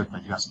make certain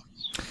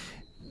adjustments.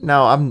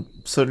 Now, I'm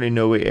certainly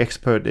no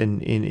expert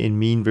in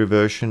mean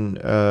reversion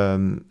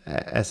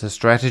as a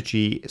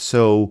strategy,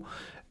 so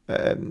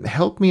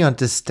help me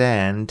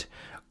understand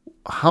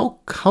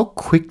how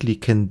quickly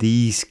can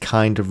these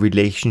kind of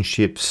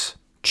relationships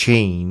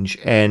change,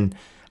 and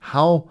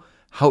how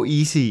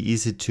easy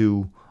is it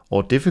to,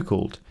 or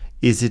difficult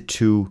is it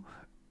to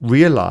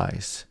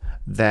realize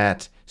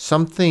that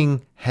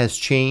something has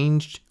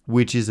changed,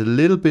 which is a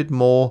little bit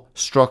more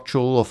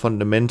structural or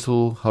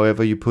fundamental,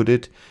 however you put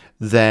it,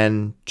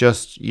 than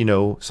just,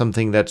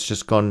 something that's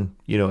just gone,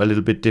 a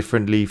little bit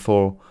differently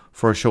for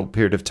a short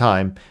period of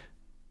time?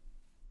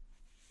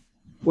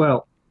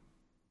 Well,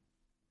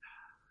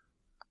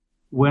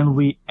 when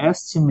we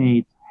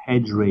estimate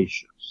hedge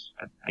ratios,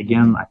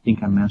 again, I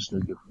think I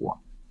mentioned it before,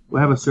 we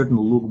have a certain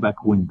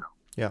look-back window.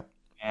 Yeah.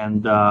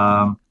 And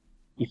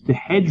if the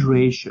hedge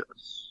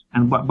ratios,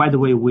 and by the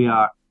way, we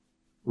are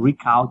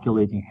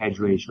recalculating hedge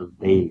ratios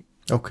daily.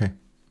 Okay.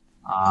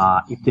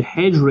 If the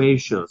hedge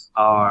ratios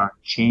are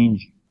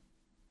changing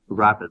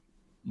rapidly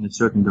in a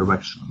certain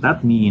direction,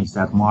 that means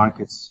that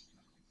markets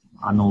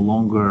are no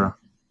longer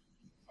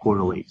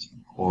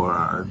correlating,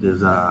 or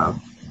there's a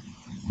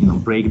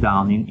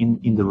breakdown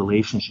in the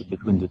relationship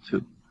between the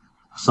two.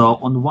 So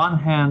on one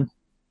hand,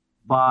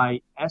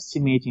 by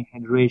estimating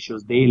hedge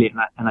ratios daily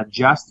and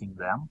adjusting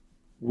them,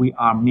 we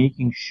are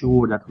making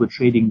sure that we're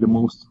trading the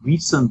most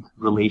recent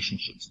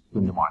relationships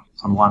between the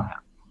markets on one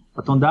hand.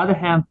 But on the other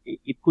hand,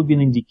 it could be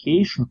an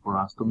indication for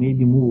us to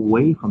maybe move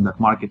away from that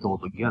market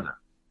altogether.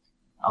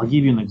 I'll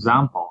give you an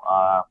example.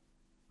 A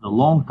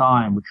long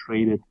time we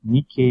traded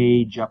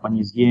Nikkei,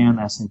 Japanese yen,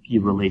 S&P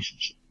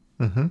relationship.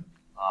 Mm-hmm.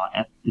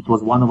 And it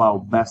was one of our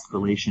best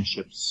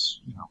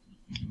relationships,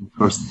 in the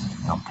first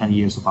 10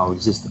 years of our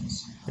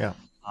existence. Yeah.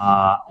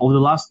 Over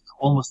the last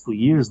almost 2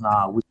 years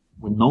now,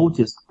 we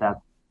noticed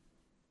that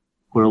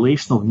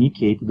correlation of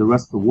Nikkei to the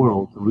rest of the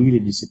world really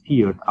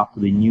disappeared after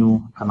the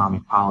new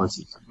economic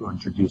policies that were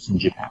introduced in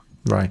Japan.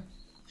 Right.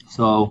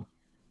 So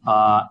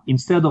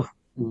instead of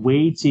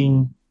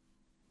waiting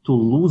to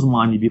lose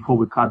money before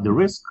we cut the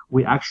risk,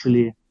 we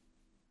actually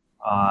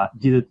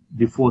did it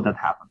before that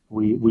happened.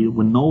 We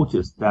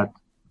noticed that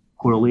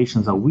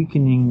correlations are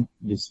weakening,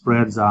 the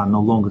spreads are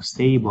no longer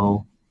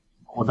stable,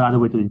 or the other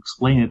way to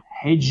explain it,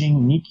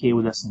 hedging Nikkei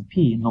with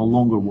S&P no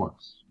longer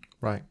works.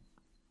 Right.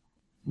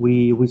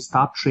 We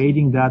stopped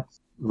trading that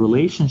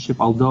relationship,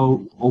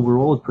 although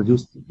overall it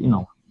produced,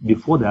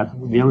 before that,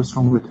 very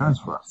strong returns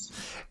for us.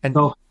 And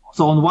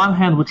so on one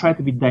hand, we try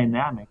to be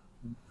dynamic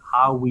in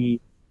how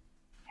we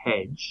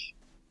hedge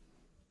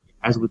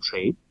as we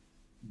trade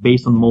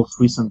based on most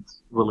recent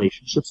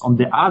relationships. On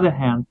the other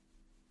hand,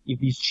 if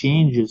these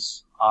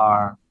changes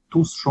are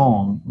too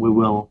strong, we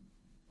will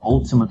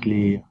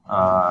ultimately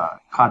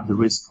cut the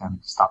risk and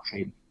stop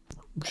trading.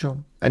 Sure.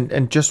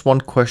 And just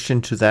one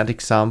question to that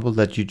example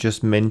that you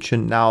just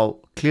mentioned. Now,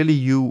 clearly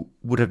you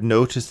would have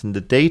noticed in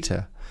the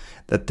data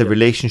that the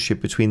relationship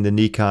between the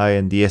Nikkei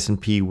and the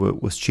S&P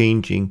was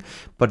changing.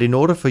 But in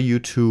order for you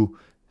to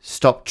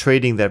stop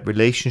trading that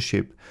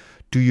relationship,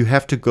 do you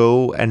have to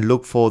go and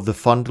look for the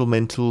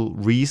fundamental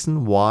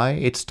reason why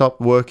it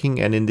stopped working?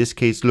 And in this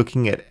case,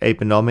 looking at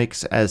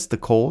Abenomics as the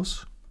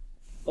cause?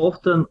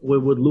 Often we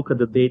would look at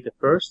the data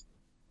first,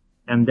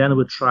 and then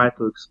we try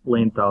to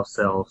explain to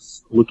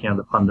ourselves looking at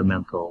the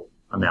fundamental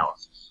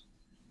analysis.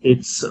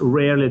 It's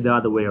rarely the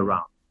other way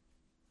around.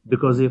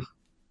 Because if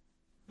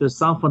there's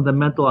some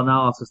fundamental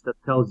analysis that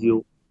tells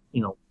you,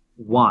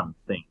 one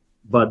thing,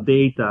 but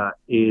data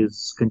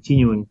is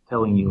continuing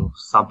telling you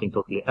something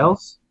totally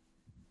else,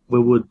 we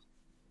would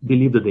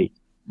believe the data.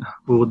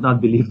 We would not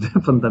believe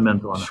the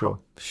fundamental analysis.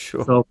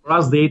 Sure. So for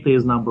us, data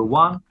is number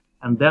one.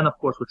 And then, of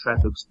course, we try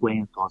to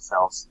explain to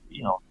ourselves,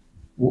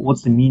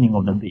 what's the meaning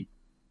of the data.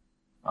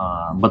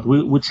 But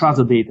we trust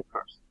the data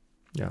first.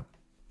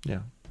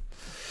 Yeah.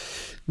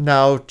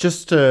 Now,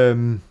 just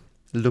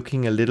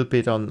looking a little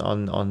bit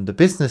on the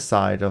business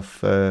side of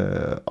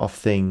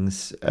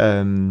things,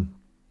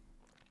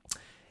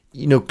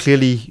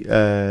 clearly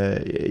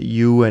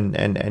you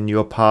and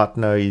your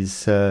partner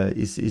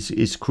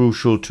is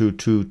crucial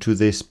to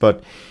this.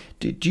 But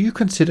do you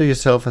consider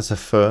yourself as a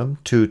firm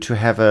to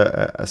have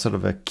a sort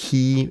of a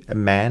key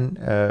man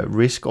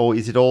risk, or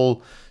is it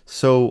all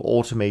so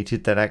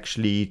automated that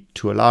actually,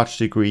 to a large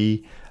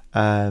degree,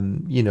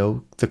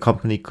 the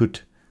company could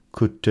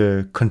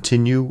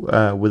continue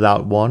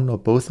without one or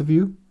both of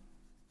you?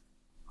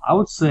 I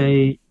would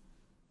say,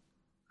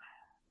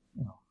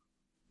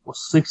 for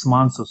 6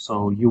 months or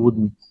so, you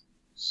wouldn't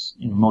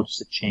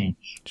notice a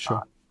change.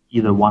 Sure.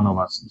 Either one of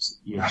us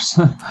disappears.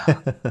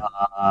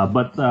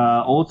 But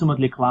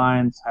ultimately,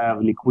 clients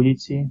have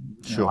liquidity.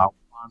 Sure. Our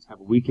clients have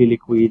weekly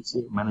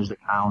liquidity. Managed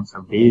accounts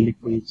have daily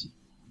liquidity.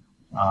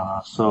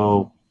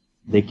 So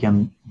they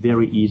can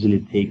very easily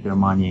take their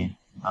money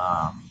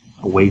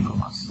away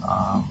from us.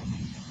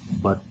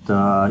 But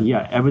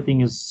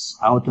everything is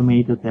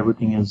automated.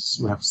 Everything is,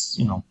 we have,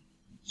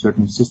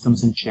 certain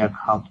systems in check,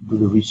 how to do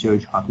the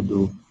research, how to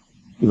do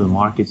even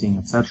marketing,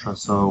 etc.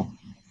 So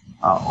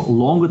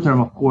longer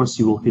term, of course,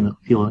 you will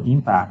feel an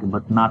impact,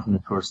 but not in the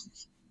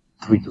first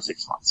 3 to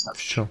 6 months.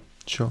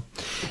 Sure.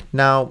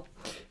 Now,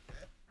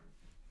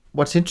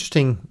 what's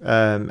interesting,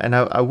 and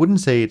I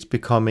wouldn't say it's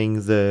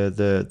becoming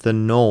the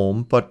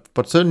norm, but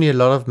certainly a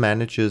lot of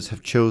managers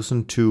have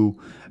chosen to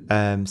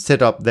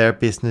set up their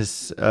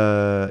business,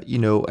 a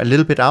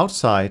little bit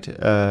outside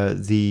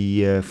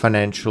the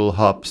financial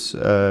hubs.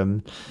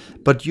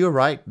 But you're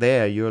right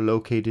there. You're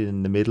located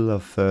in the middle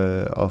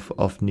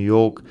of New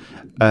York.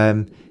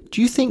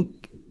 Do you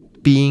think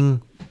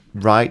being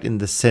right in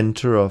the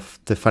center of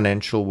the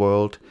financial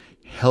world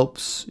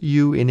helps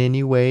you in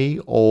any way,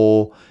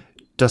 or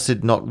does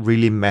it not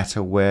really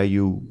matter where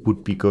you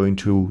would be going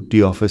to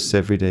the office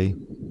every day?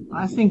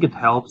 I think it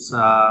helps.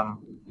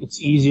 It's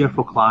easier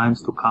for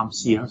clients to come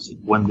see us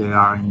when they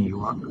are in New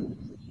York.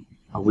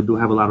 We do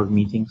have a lot of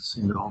meetings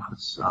in the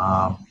office.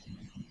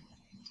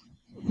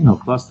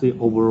 Plus the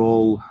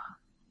overall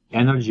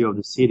energy of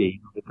the city,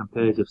 the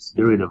competitive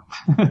spirit of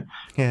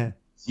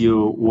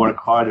you work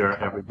harder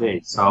every day.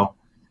 So,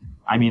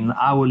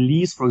 our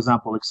lease, for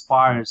example,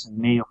 expires in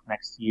May of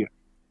next year.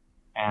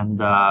 And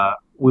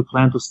we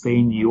plan to stay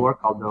in New York,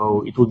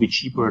 although it would be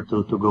cheaper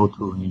to go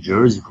to New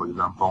Jersey, for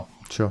example.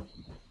 Sure.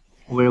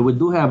 Where we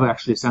do have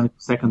actually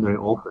secondary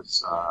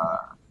office,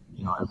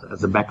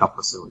 as a backup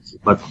facility.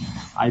 But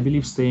I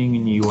believe staying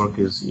in New York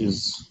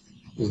is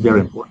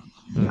very important.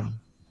 Yeah.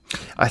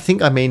 I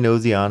think I may know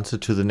the answer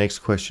to the next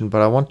question,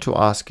 but I want to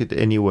ask it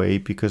anyway,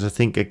 because I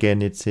think,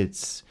 again, it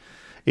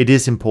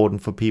is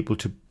important for people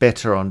to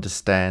better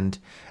understand.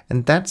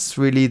 And that's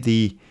really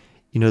the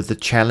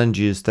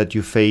challenges that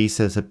you face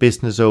as a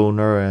business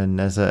owner and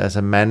as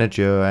a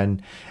manager.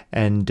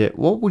 And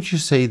what would you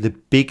say the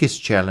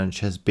biggest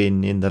challenge has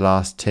been in the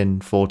last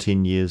 10,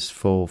 14 years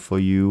for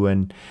you?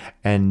 And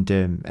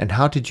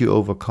how did you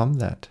overcome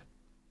that?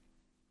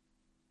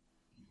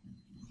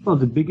 Well,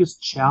 the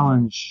biggest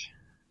challenge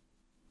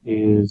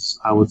is,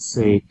 I would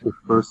say, to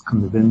first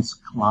convince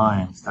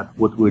clients that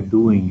what we're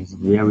doing is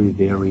very,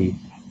 very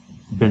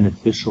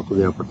beneficial to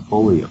their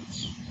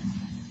portfolios.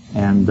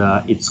 And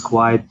it's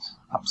quite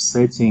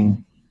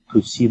upsetting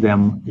to see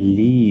them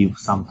leave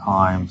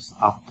sometimes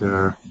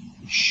after,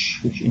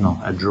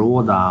 a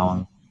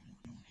drawdown,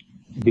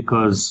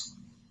 because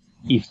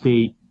if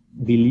they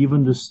believe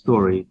in the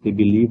story, they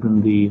believe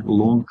in the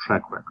long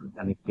track record,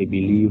 and if they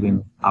believe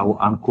in our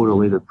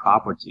uncorrelated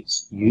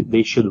properties,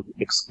 they should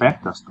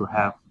expect us to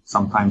have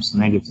sometimes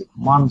negative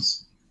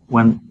months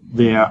when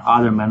their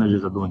other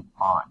managers are doing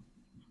fine.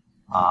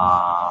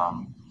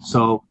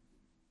 So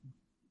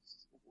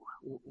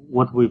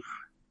what we've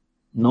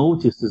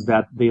noticed is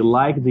that they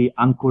like the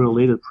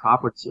uncorrelated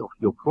property of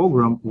your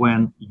program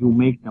when you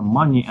make them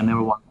money and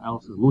everyone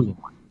else is losing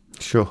money.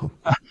 Sure.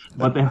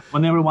 But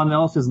when everyone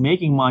else is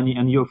making money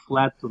and you're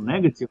flat to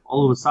negative,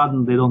 all of a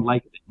sudden they don't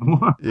like it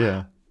anymore.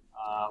 Yeah.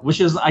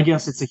 Which is, I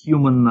guess, it's a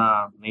human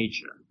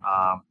nature.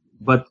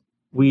 But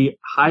we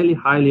highly,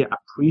 highly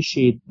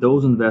appreciate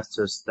those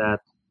investors that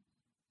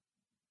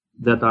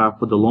are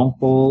for the long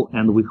haul,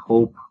 and we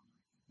hope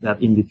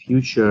that in the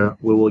future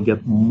we will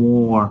get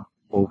more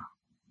of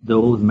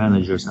those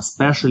managers,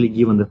 especially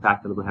given the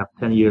fact that we have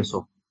 10 years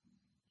of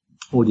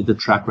audited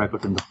track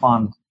record in the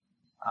fund.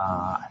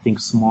 I think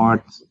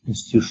smart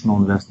institutional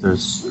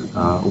investors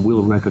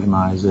will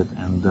recognize it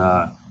and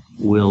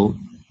will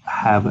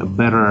have a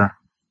better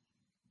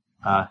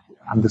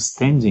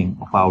understanding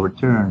of our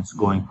returns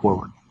going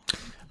forward.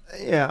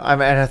 Yeah,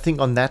 and I think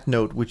on that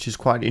note, which is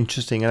quite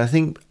interesting, and I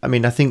think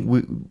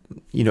we,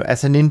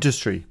 as an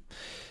industry,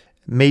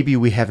 maybe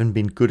we haven't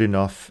been good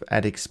enough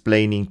at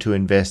explaining to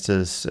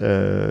investors,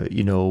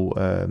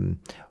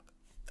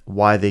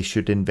 why they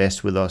should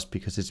invest with us,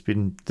 because it's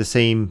been the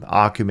same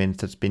argument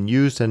that's been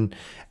used, and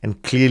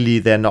clearly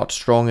they're not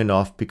strong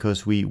enough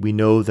because we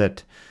know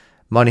that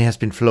money has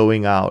been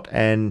flowing out,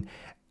 and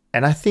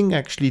I think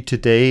actually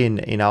today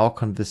in our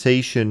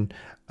conversation,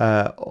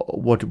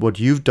 what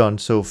you've done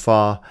so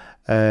far,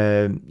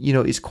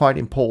 is quite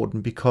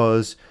important,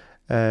 because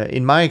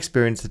in my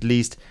experience at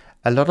least,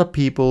 a lot of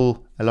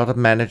people, a lot of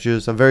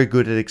managers are very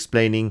good at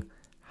explaining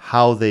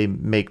how they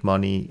make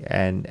money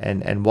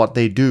and what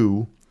they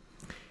do,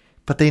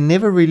 but they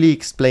never really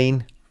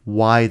explain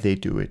why they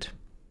do it.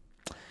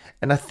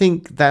 And I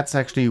think that's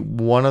actually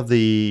one of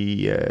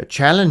the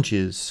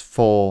challenges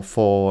for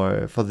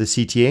the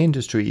CTA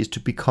industry, is to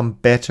become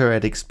better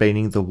at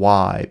explaining the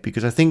why.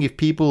 Because I think if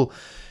people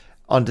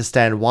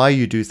understand why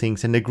you do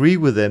things and agree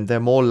with them, they're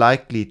more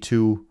likely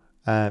to,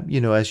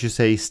 as you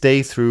say,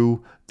 stay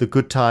through the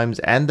good times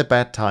and the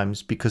bad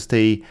times, because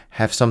they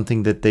have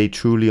something that they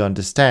truly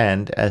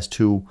understand as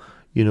to,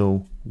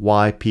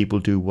 why people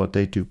do what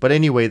they do. But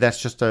anyway,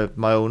 that's just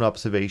my own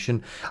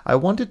observation. I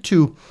wanted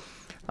to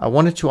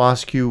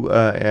ask you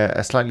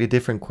a slightly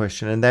different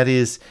question, and that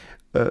is,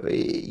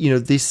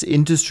 this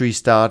industry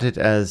started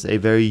as a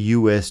very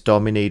US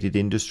dominated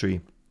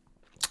industry.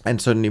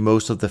 And certainly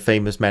most of the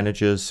famous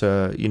managers,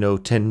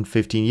 10,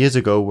 15 years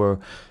ago were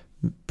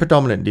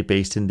predominantly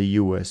based in the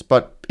US.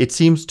 But it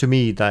seems to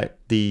me that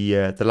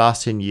the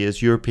last 10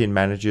 years, European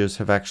managers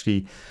have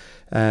actually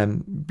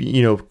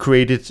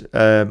created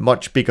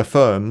much bigger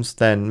firms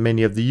than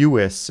many of the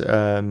US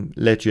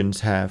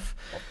legends have.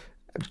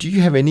 Do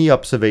you have any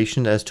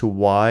observation as to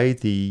why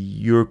the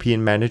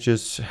European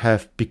managers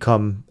have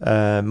become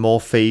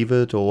more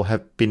favored, or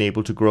have been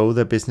able to grow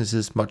their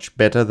businesses much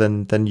better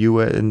than you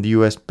in the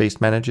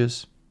US-based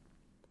managers?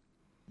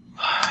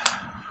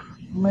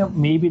 Well,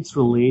 maybe it's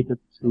related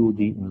to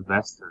the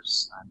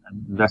investors and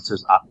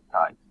investors'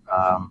 appetite.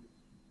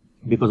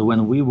 Because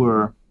when we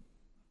were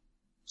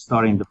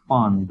starting the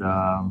fund,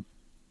 up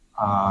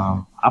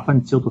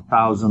until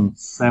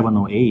 2007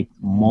 or 8,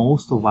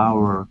 most of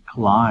our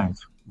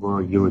clients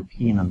were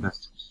European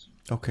investors.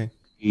 Okay.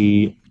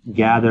 We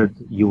gathered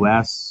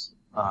U.S.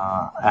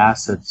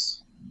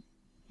 Assets,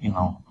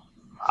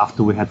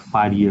 after we had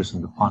 5 years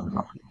in the fund,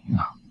 roughly.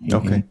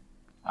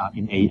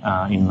 In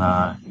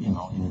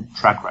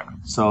track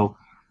record. So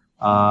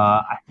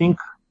I think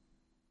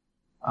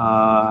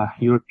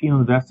European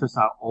investors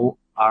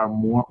are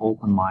more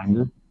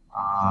open-minded.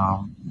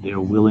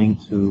 They're willing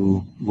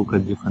to look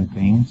at different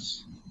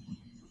things,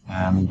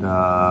 and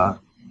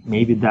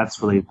maybe that's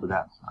related to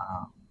that.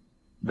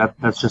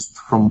 That's just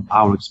from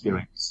our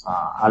experience.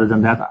 Other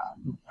than that,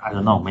 I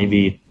don't know.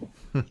 Maybe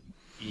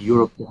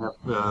Europe have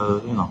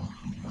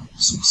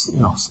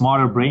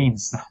smarter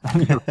brains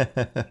than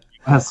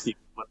US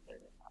people, but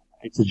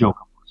it's a joke,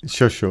 of course.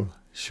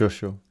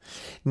 Sure.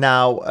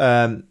 Now,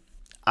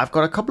 I've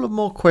got a couple of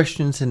more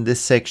questions in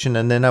this section,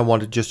 and then I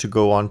wanted just to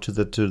go on to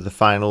the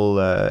final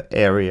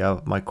area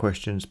of my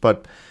questions.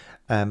 But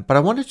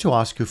I wanted to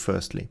ask you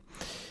firstly.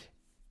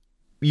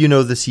 You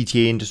know the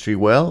CTA industry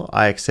well.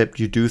 I accept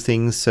you do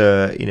things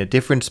in a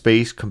different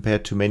space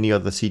compared to many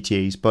other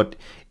CTAs. But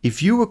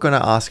if you were going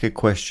to ask a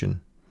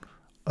question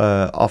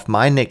of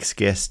my next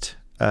guest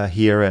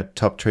here at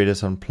Top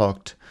Traders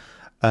Unplugged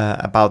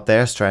about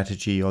their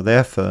strategy or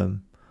their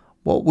firm,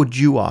 what would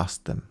you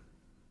ask them?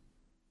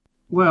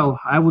 Well,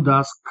 I would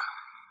ask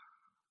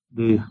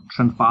the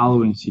trend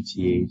following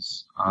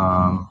CTAs,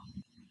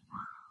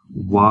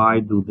 why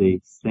do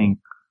they think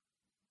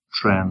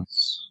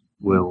trends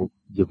will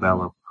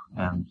develop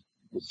and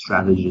the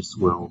strategies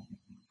will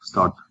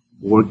start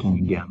working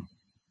again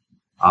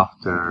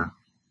after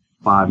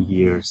 5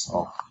 years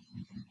of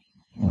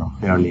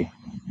fairly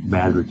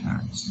bad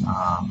returns?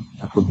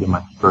 That would be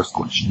my first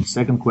question.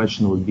 Second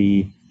question would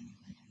be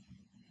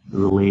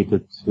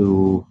related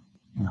to,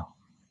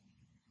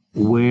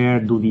 where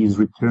do these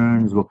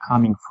returns were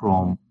coming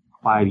from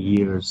 5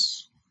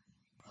 years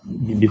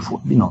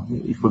before,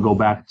 if we go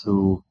back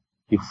to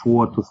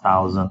before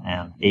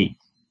 2008.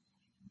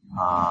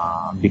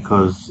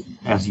 Because,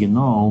 as you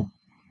know,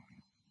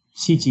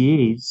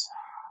 CTAs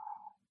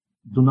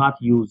do not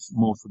use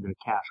most of their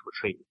cash for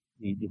trading.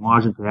 The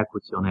margin to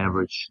equity on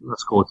average,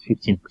 let's call it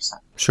 15%.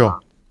 Sure.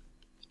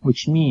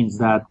 Which means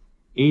that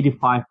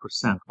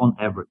 85% on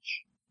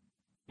average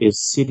is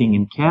sitting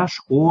in cash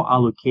or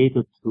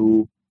allocated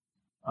to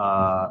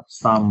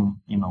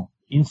some,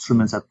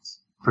 instruments that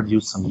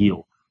produce some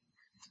yield.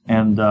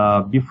 And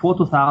before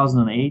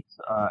 2008,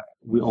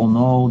 we all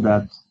know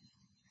that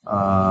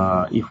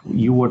if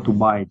you were to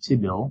buy a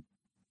T-bill,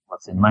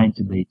 let's say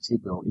 90-day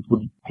T-bill, it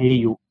would pay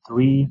you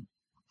 3,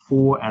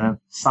 4, and at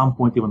some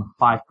point even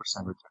 5%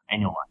 return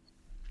annualized.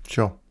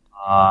 Sure.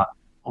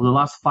 Over the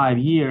last 5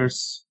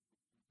 years,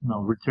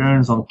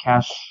 returns on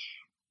cash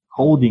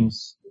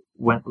holdings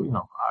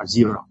are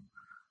zero.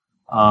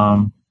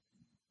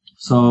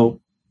 So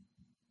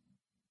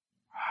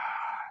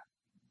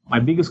my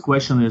biggest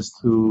question is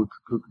to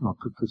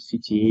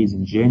CTAs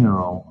in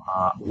general,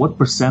 what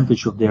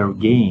percentage of their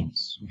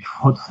gains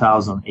before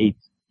 2008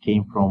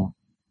 came from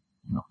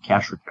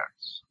cash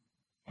returns?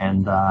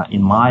 And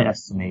in my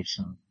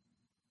estimation,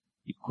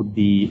 it could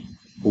be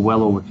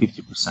well over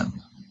 50%,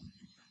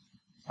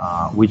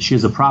 which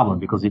is a problem,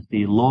 because if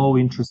the low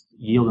interest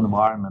yield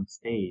environment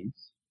stays,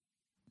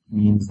 it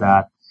means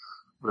that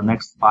for the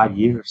next 5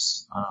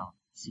 years,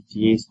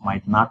 CTAs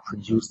might not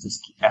produce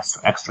this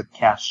extra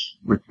cash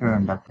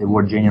return that they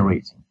were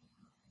generating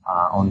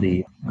on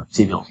the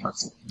T-bills,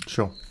 let's say.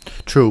 Sure.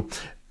 True.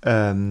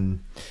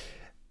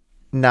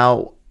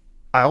 Now,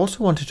 I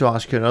also wanted to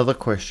ask you another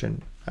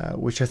question,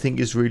 which I think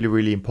is really,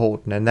 really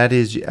important. And that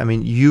is,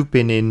 you've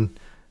been in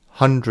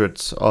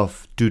hundreds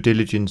of due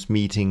diligence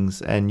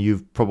meetings, and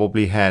you've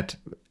probably had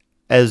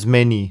as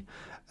many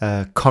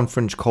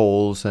conference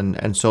calls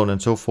and so on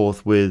and so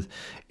forth with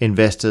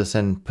investors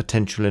and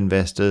potential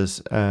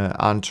investors,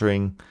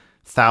 answering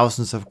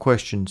thousands of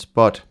questions.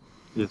 But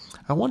yes,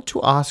 I want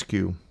to ask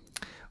you,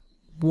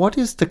 what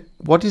is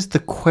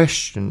the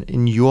question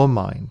in your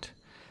mind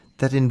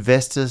that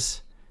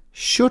investors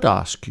should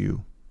ask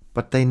you,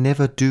 but they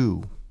never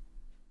do?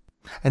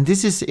 And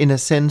this is in a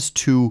sense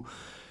to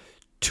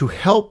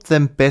help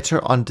them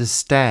better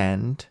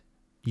understand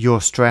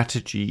your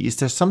strategy. Is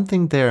there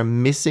something they're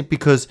missing?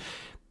 Because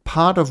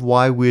part of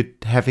why we're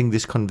having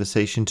this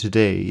conversation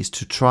today is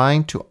to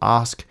trying to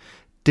ask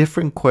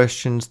different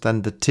questions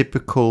than the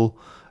typical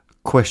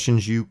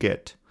questions you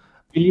get.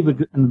 I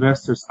believe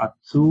investors are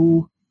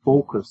too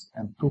focused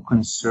and too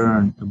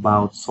concerned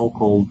about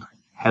so-called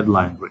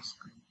headline risk.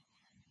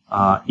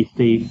 If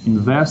they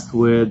invest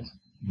with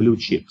blue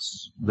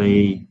chips,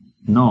 they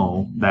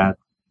know that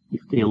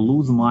if they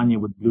lose money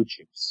with blue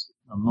chips,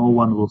 no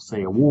one will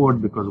say a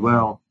word because,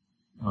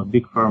 a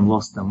big firm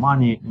lost their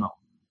money.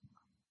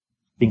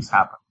 Things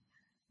happen.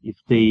 If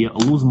they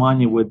lose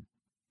money with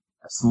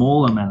a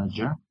smaller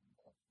manager,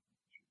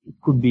 it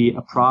could be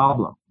a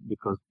problem,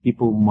 because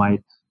people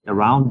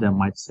around them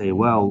might say,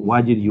 well,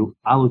 why did you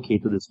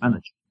allocate to this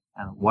manager?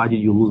 And why did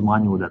you lose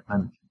money with that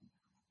manager?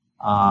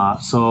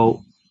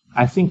 So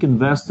I think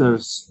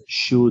investors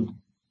should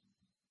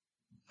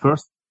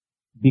first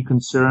be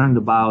concerned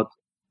about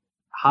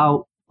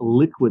how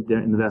liquid their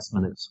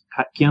investment is.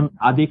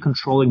 Are they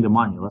controlling the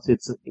money? Let's say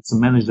it's a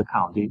managed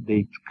account.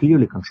 They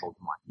clearly control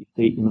the money. If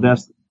they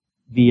invest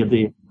via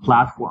the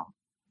platform,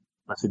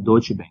 let's say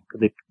Deutsche Bank,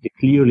 they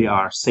clearly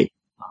are safe.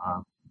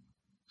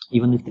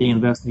 Even if they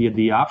invest via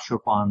the offshore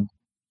fund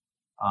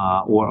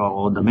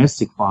or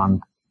domestic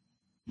fund,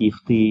 if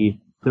the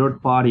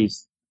third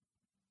parties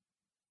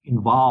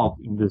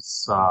involved in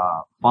this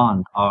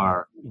fund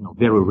are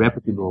very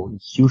reputable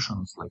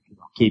institutions like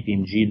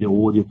KPMG, the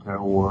auditor,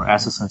 or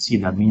SS&C,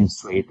 the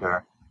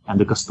administrator, and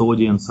the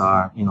custodians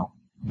are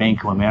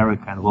Bank of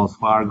America and Wells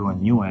Fargo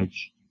and New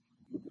Edge,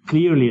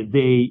 clearly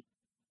they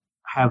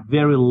have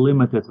very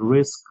limited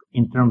risk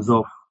in terms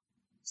of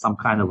some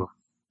kind of a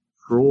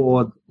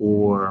fraud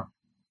or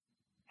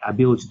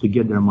ability to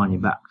get their money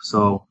back.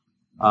 So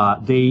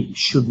they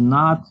should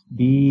not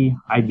be,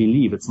 I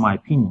believe, it's my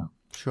opinion,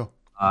 Sure.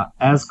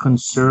 As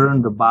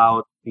concerned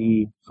about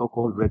the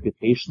so-called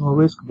reputational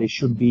risk. They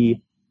should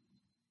be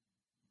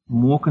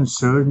more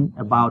concerned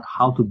about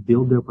how to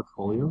build their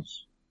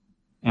portfolios.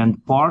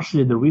 And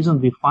partially the reason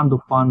the fund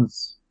of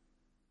funds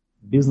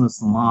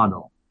business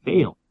model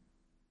failed,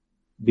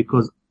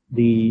 because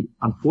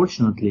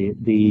unfortunately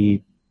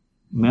the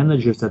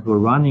managers that were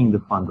running the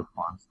fund of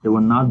funds, they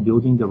were not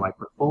building the right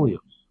portfolios.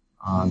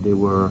 They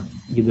were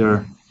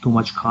either too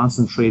much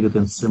concentrated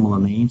in similar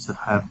names that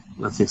have,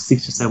 let's say,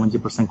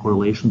 60-70%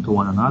 correlation to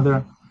one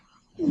another,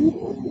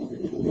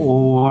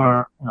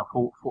 or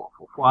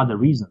for other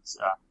reasons.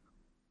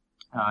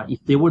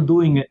 If they were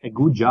doing a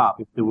good job,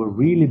 if they were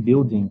really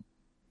building,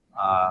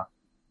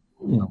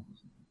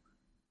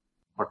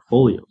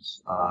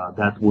 portfolios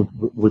that would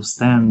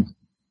withstand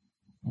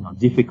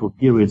difficult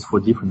periods for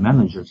different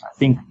managers. I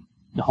think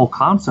the whole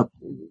concept,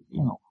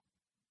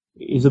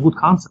 is a good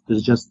concept.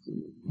 It's just,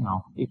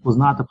 it was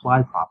not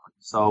applied properly.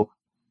 So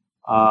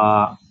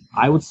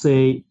I would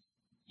say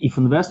if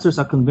investors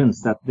are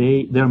convinced that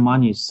their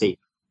money is safe,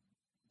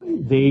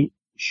 they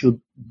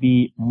should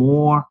be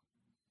more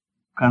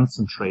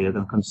concentrated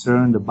and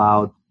concerned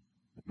about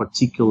a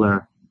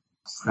particular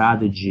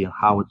strategy and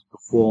how it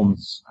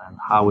performs and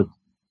how it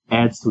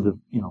adds to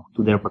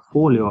to their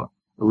portfolio,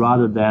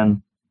 rather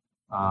than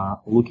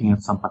looking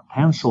at some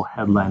potential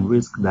headline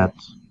risk that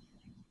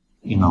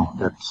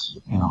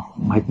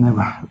might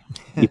never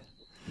be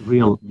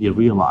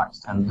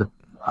realized. And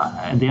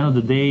at the end of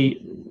the day,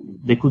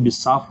 they could be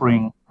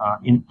suffering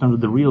in terms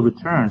of the real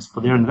returns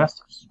for their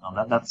investors.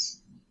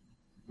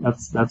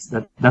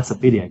 That's a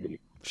pity, I believe.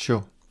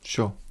 Sure.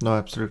 No,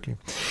 absolutely.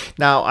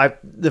 Now,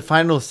 the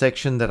final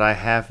section that I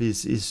have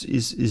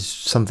is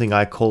something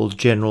I call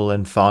general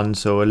and fun,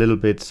 so a little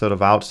bit sort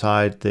of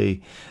outside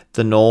the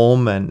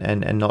norm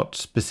and not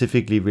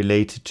specifically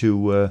related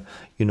to a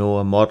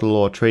model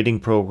or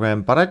trading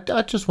program. But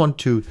I just want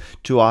to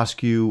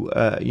ask you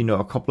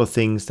a couple of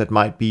things that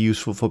might be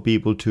useful for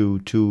people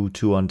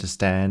to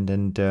understand.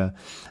 And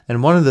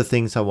one of the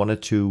things I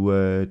wanted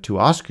to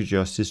ask you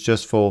is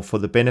just for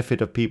the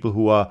benefit of people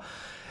who are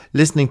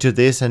listening to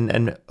this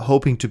and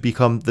hoping to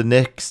become the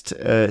next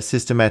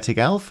systematic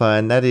alpha,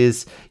 and that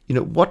is,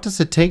 what does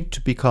it take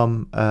to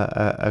become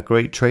a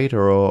great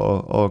trader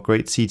or a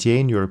great CTA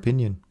in your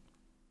opinion?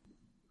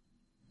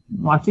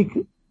 I think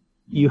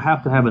you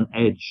have to have an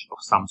edge of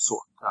some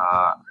sort.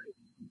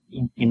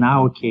 In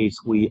our case,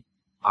 we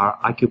are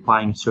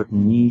occupying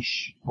certain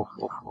niche of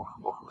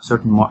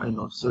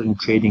certain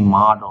trading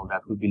model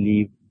that we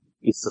believe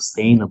is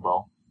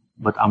sustainable,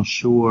 but I'm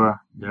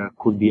sure there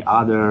could be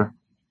other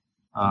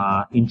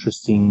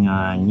interesting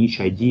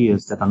niche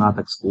ideas that are not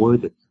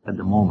exploited at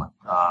the moment.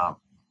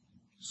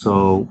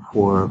 So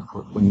for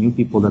new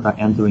people that are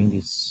entering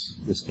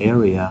this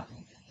area,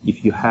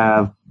 if you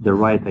have the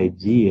right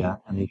idea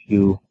and if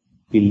you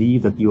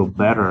believe that you are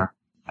better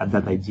at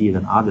that idea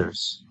than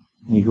others,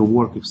 and if you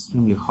work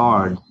extremely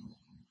hard,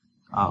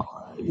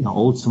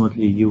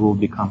 ultimately you will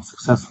become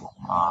successful.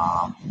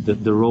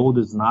 The road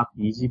is not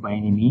easy by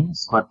any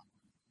means, but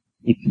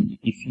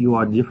if you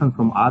are different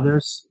from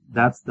others,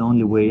 that's the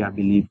only way, I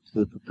believe,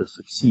 to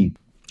succeed.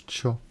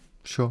 Sure.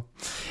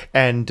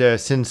 And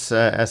since,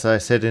 as I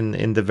said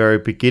in the very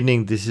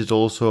beginning, this is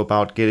also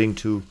about getting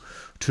to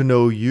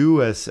know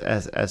you as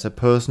a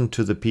person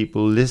to the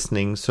people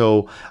listening.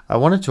 So I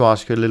wanted to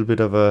ask you a little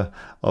bit of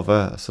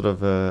a sort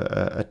of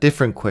a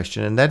different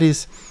question, and that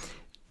is,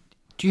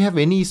 do you have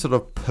any sort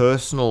of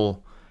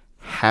personal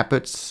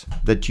habits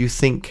that you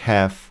think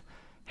have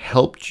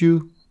helped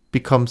you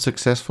become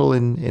successful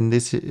in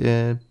this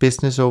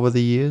business over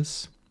the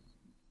years?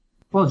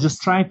 Well,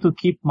 just trying to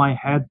keep my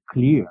head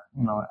clear.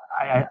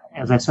 I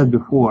as I said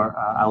before,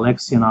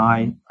 Alexei and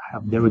I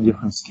have very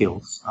different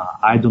skills.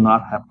 I do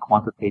not have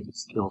quantitative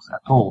skills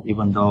at all,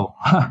 even though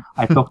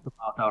I talked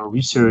about our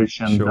research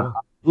and how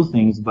to do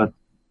things, but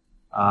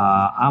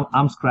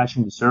I'm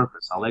scratching the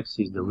surface.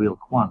 Alexei is the real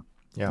quant.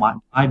 Yeah.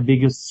 My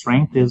biggest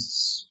strength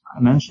is, I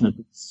mentioned it,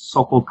 it's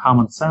so-called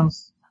common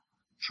sense,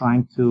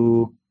 trying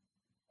to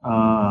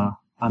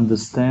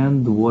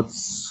understand what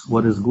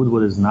is good,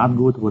 what is not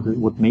good,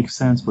 what makes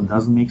sense, what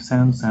doesn't make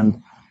sense.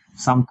 And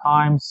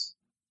sometimes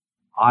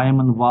I am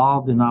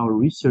involved in our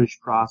research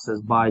process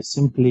by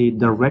simply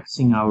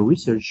directing our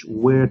research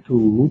where to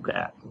look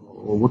at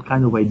or what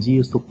kind of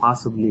ideas to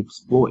possibly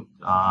exploit.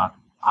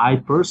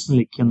 I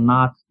personally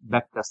cannot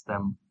backtest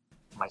them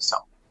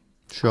myself.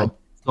 Sure. I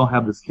don't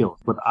have the skills,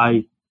 but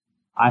I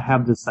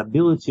have this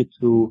ability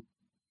to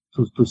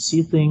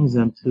see things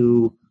and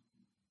to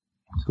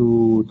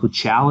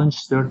challenge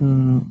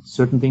certain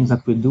things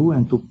that we do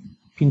and to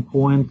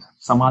pinpoint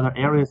some other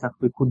areas that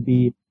we could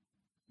be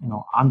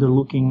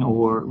underlooking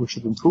or we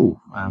should improve.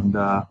 And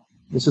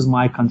this is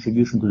my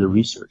contribution to the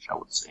research, I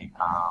would say.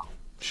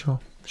 Sure.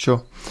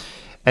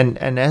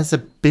 And as a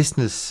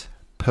business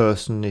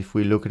person, if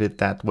we look at it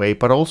that way,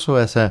 but also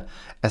as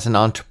an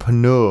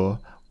entrepreneur,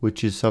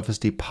 which is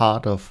obviously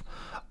part of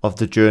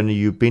the journey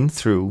you've been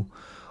through,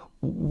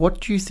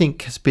 what do you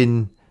think has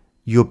been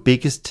your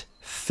biggest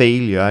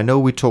failure? I know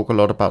we talk a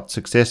lot about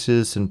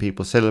successes and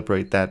people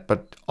celebrate that,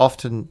 but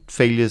often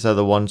failures are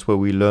the ones where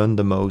we learn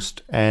the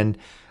most. And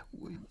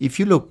if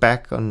you look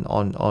back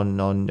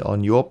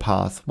on your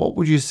path, what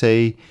would you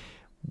say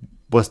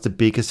was the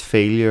biggest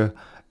failure,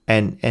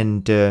 and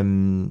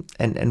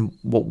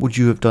what would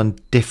you have done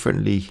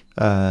differently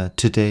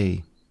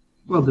today?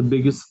 Well, the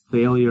biggest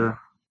failure,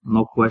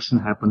 no question,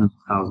 happened in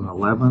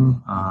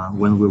 2011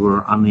 when we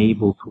were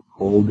unable to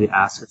hold the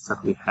assets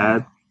that we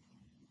had.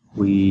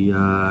 We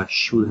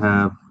should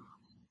have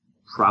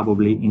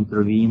probably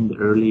intervened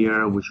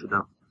earlier. We should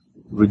have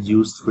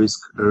reduced risk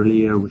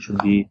earlier. We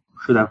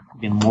should have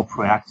been more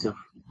proactive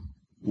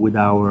with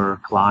our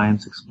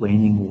clients,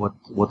 explaining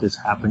what is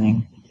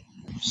happening.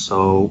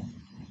 So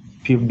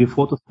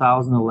before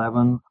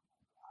 2011,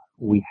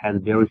 we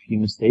had very few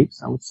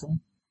mistakes, I would say.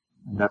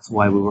 And that's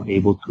why we were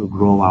able to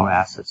grow our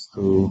assets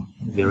to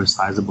a very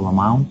sizable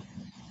amount.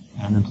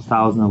 And in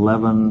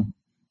 2011,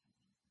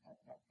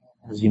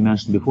 as you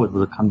mentioned before, it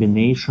was a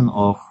combination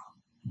of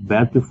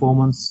bad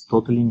performance,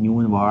 totally new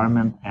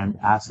environment, and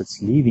assets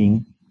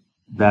leaving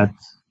that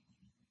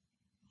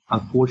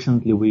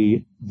unfortunately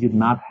we did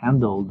not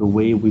handle the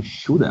way we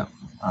should have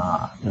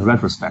in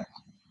retrospect.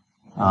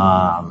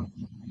 At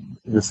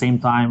the same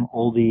time,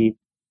 all the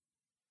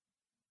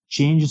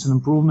changes and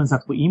improvements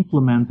that we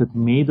implemented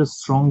made us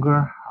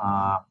stronger.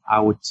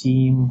 Our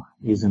team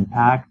is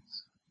intact.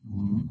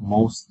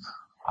 Most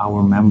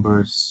our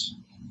members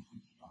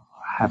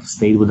have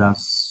stayed with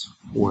us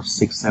for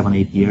 6, 7,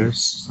 8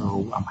 years,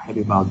 so I'm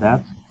happy about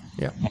that.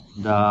 Yeah.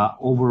 And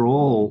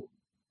overall,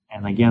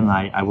 and again,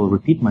 I will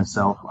repeat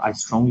myself, I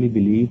strongly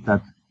believe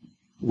that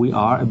we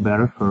are a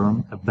better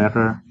firm, a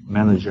better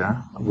manager.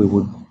 We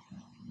would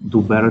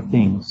do better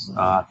things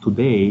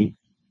today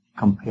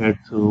compared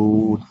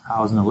to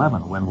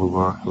 2011 when we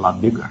were a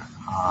lot bigger.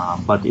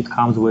 But it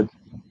comes with,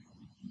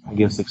 I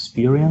guess,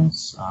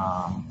 experience,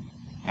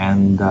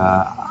 and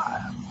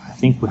I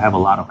think we have a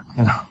lot of it,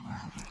 you know.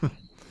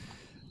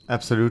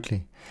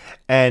 Absolutely.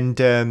 And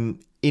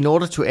in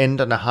order to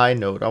end on a high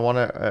note, I want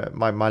to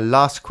my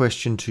last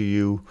question to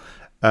you,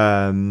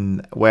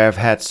 where I've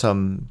had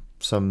some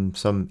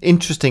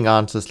interesting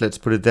answers, let's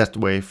put it that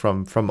way,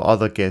 from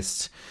other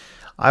guests.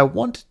 I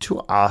wanted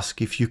to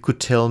ask if you could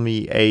tell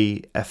me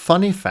a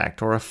funny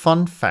fact or a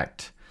fun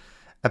fact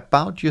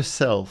about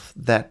yourself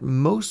that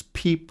most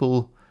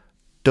people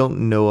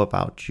don't know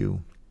about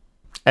you.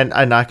 And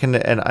I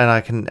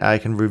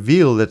can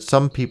reveal that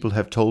some people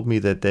have told me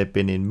that they've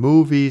been in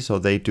movies or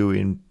they do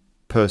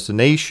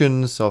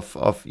impersonations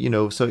of you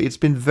know, so it's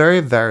been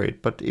very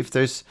varied. But if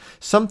there's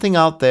something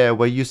out there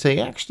where you say,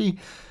 actually,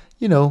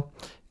 you know,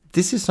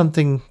 this is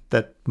something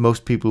that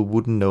most people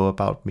wouldn't know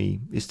about me,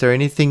 is there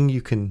anything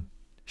you can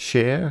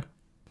share?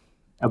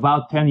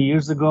 About 10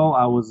 years ago,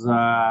 I was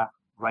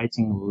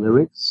writing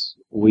lyrics,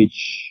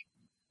 which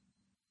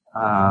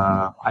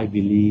I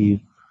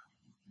believe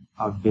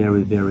are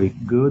very, very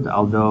good,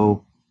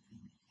 although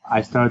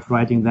I started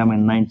writing them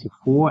in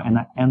 94 and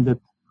I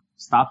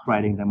stopped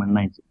writing them in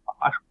 95.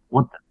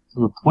 What the?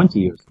 So 20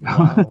 years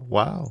ago.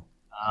 Wow.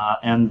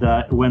 And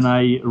when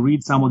I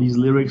read some of these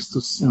lyrics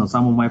to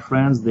some of my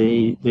friends,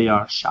 they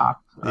are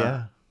shocked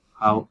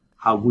how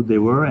good they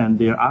were, and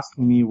they're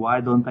asking me,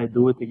 why don't I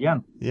do it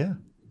again? Yeah.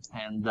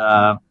 And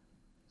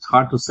it's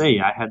hard to say.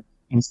 I had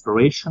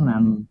inspiration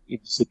and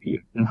it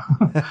disappeared.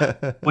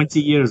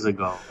 20 years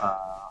ago.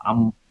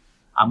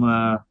 I'm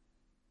a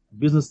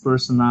business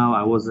person now.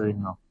 I was a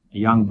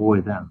young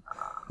boy then.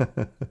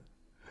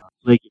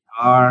 Play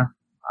guitar.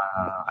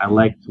 I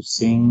like to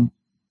sing.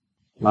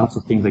 Lots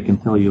of things I can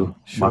tell you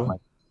about my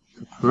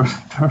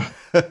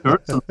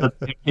person, but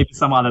maybe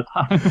some other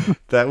time.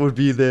 That would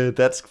be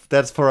that's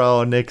for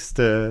our next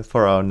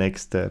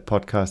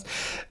podcast.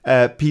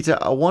 Peter,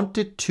 I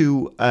wanted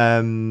to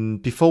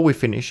before we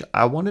finish,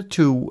 I wanted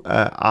to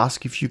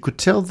ask if you could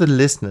tell the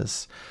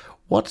listeners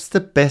what's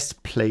the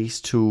best place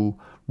to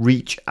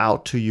reach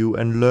out to you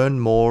and learn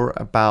more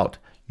about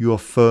your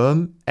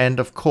firm and,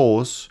 of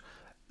course,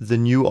 the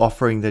new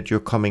offering that you're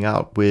coming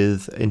out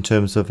with in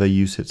terms of a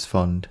UCITS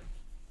fund.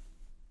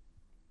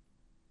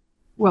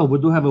 Well, we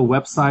do have a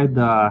website,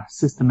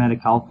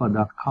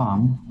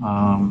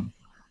 systematicalpha.com.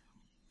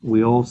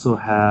 We also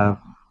have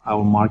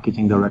our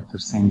marketing director,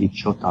 Sandy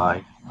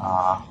Chotai,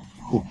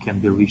 who can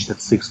be reached at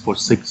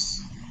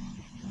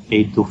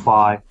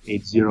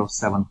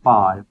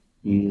 646-825-8075.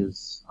 He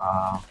is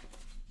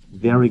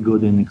very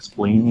good in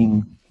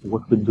explaining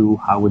what we do,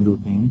 how we do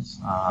things.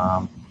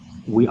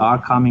 We are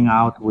coming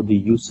out with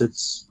the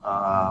UCITS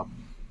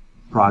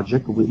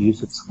project, with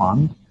UCITS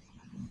fund.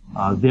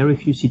 Very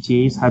few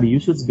CTAs have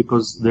UCITS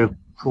because their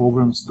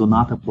programs do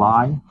not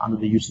apply under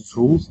the UCITS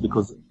rules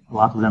because a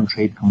lot of them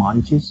trade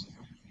commodities.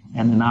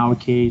 And in our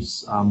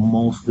case,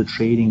 most of the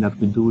trading that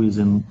we do is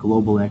in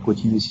global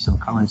equity indices and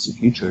currency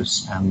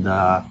futures. And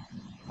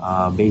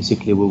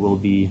basically, we will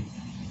be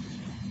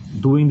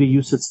doing the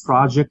UCITS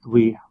project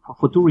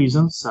for two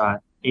reasons.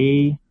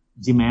 A,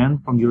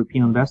 demand from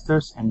European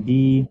investors, and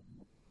B,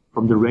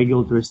 from the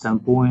regulatory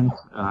standpoint,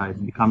 it's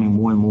becoming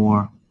more and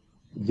more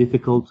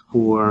difficult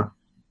for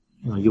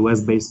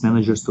US-based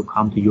managers to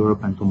come to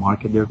Europe and to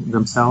market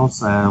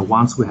themselves.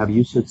 Once we have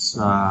UCITS,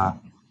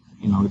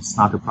 it's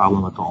not a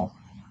problem at all.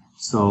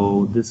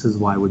 So this is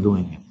why we're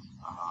doing it.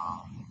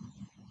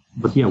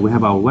 But yeah, we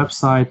have our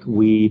website.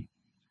 We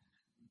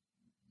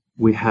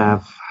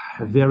have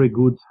a very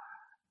good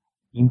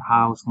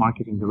in-house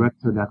marketing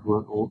director that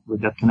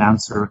can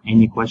answer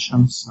any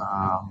questions.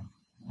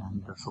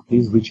 And so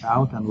please reach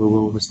out and we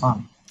will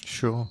respond.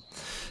 Sure.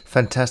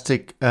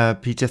 Fantastic,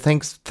 Peter.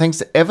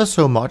 Thanks ever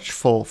so much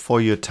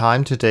for your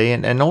time today.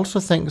 And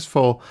also thanks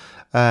for,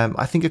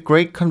 I think, a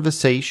great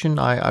conversation.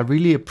 I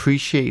really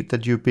appreciate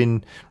that you've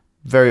been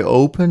very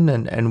open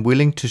and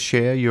willing to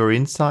share your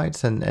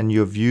insights and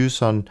your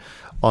views on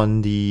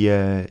on the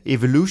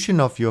evolution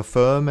of your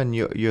firm and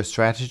your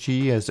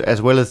strategy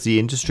as well as the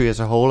industry as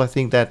a whole. I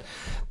think that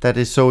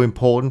is so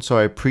important. So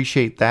I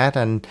appreciate that,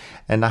 and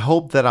I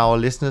hope that our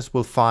listeners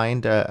will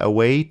find a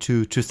way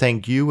to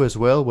thank you as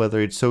well, whether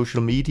it's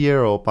social media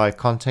or by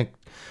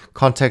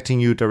contacting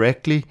you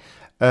directly.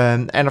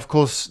 And of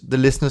course, the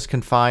listeners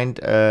can find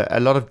a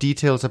lot of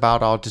details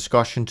about our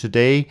discussion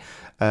today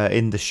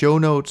in the show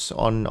notes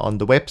on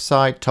the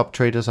website,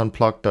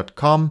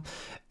 toptradersunplugged.com.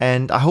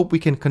 And I hope we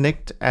can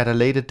connect at a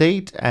later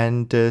date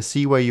and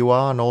see where you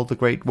are and all the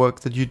great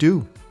work that you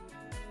do.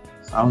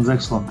 Sounds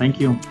excellent. Thank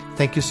you.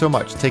 Thank you so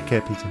much. Take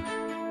care, Peter.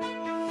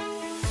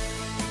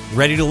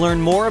 Ready to learn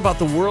more about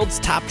the world's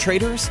top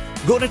traders?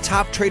 Go to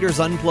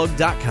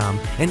toptradersunplugged.com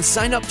and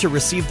sign up to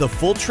receive the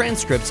full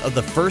transcripts of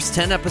the first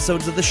 10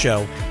 episodes of the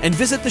show, and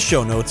visit the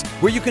show notes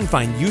where you can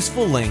find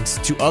useful links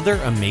to other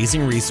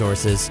amazing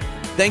resources.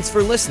 Thanks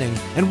for listening,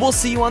 and we'll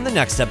see you on the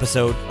next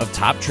episode of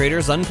Top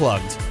Traders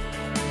Unplugged.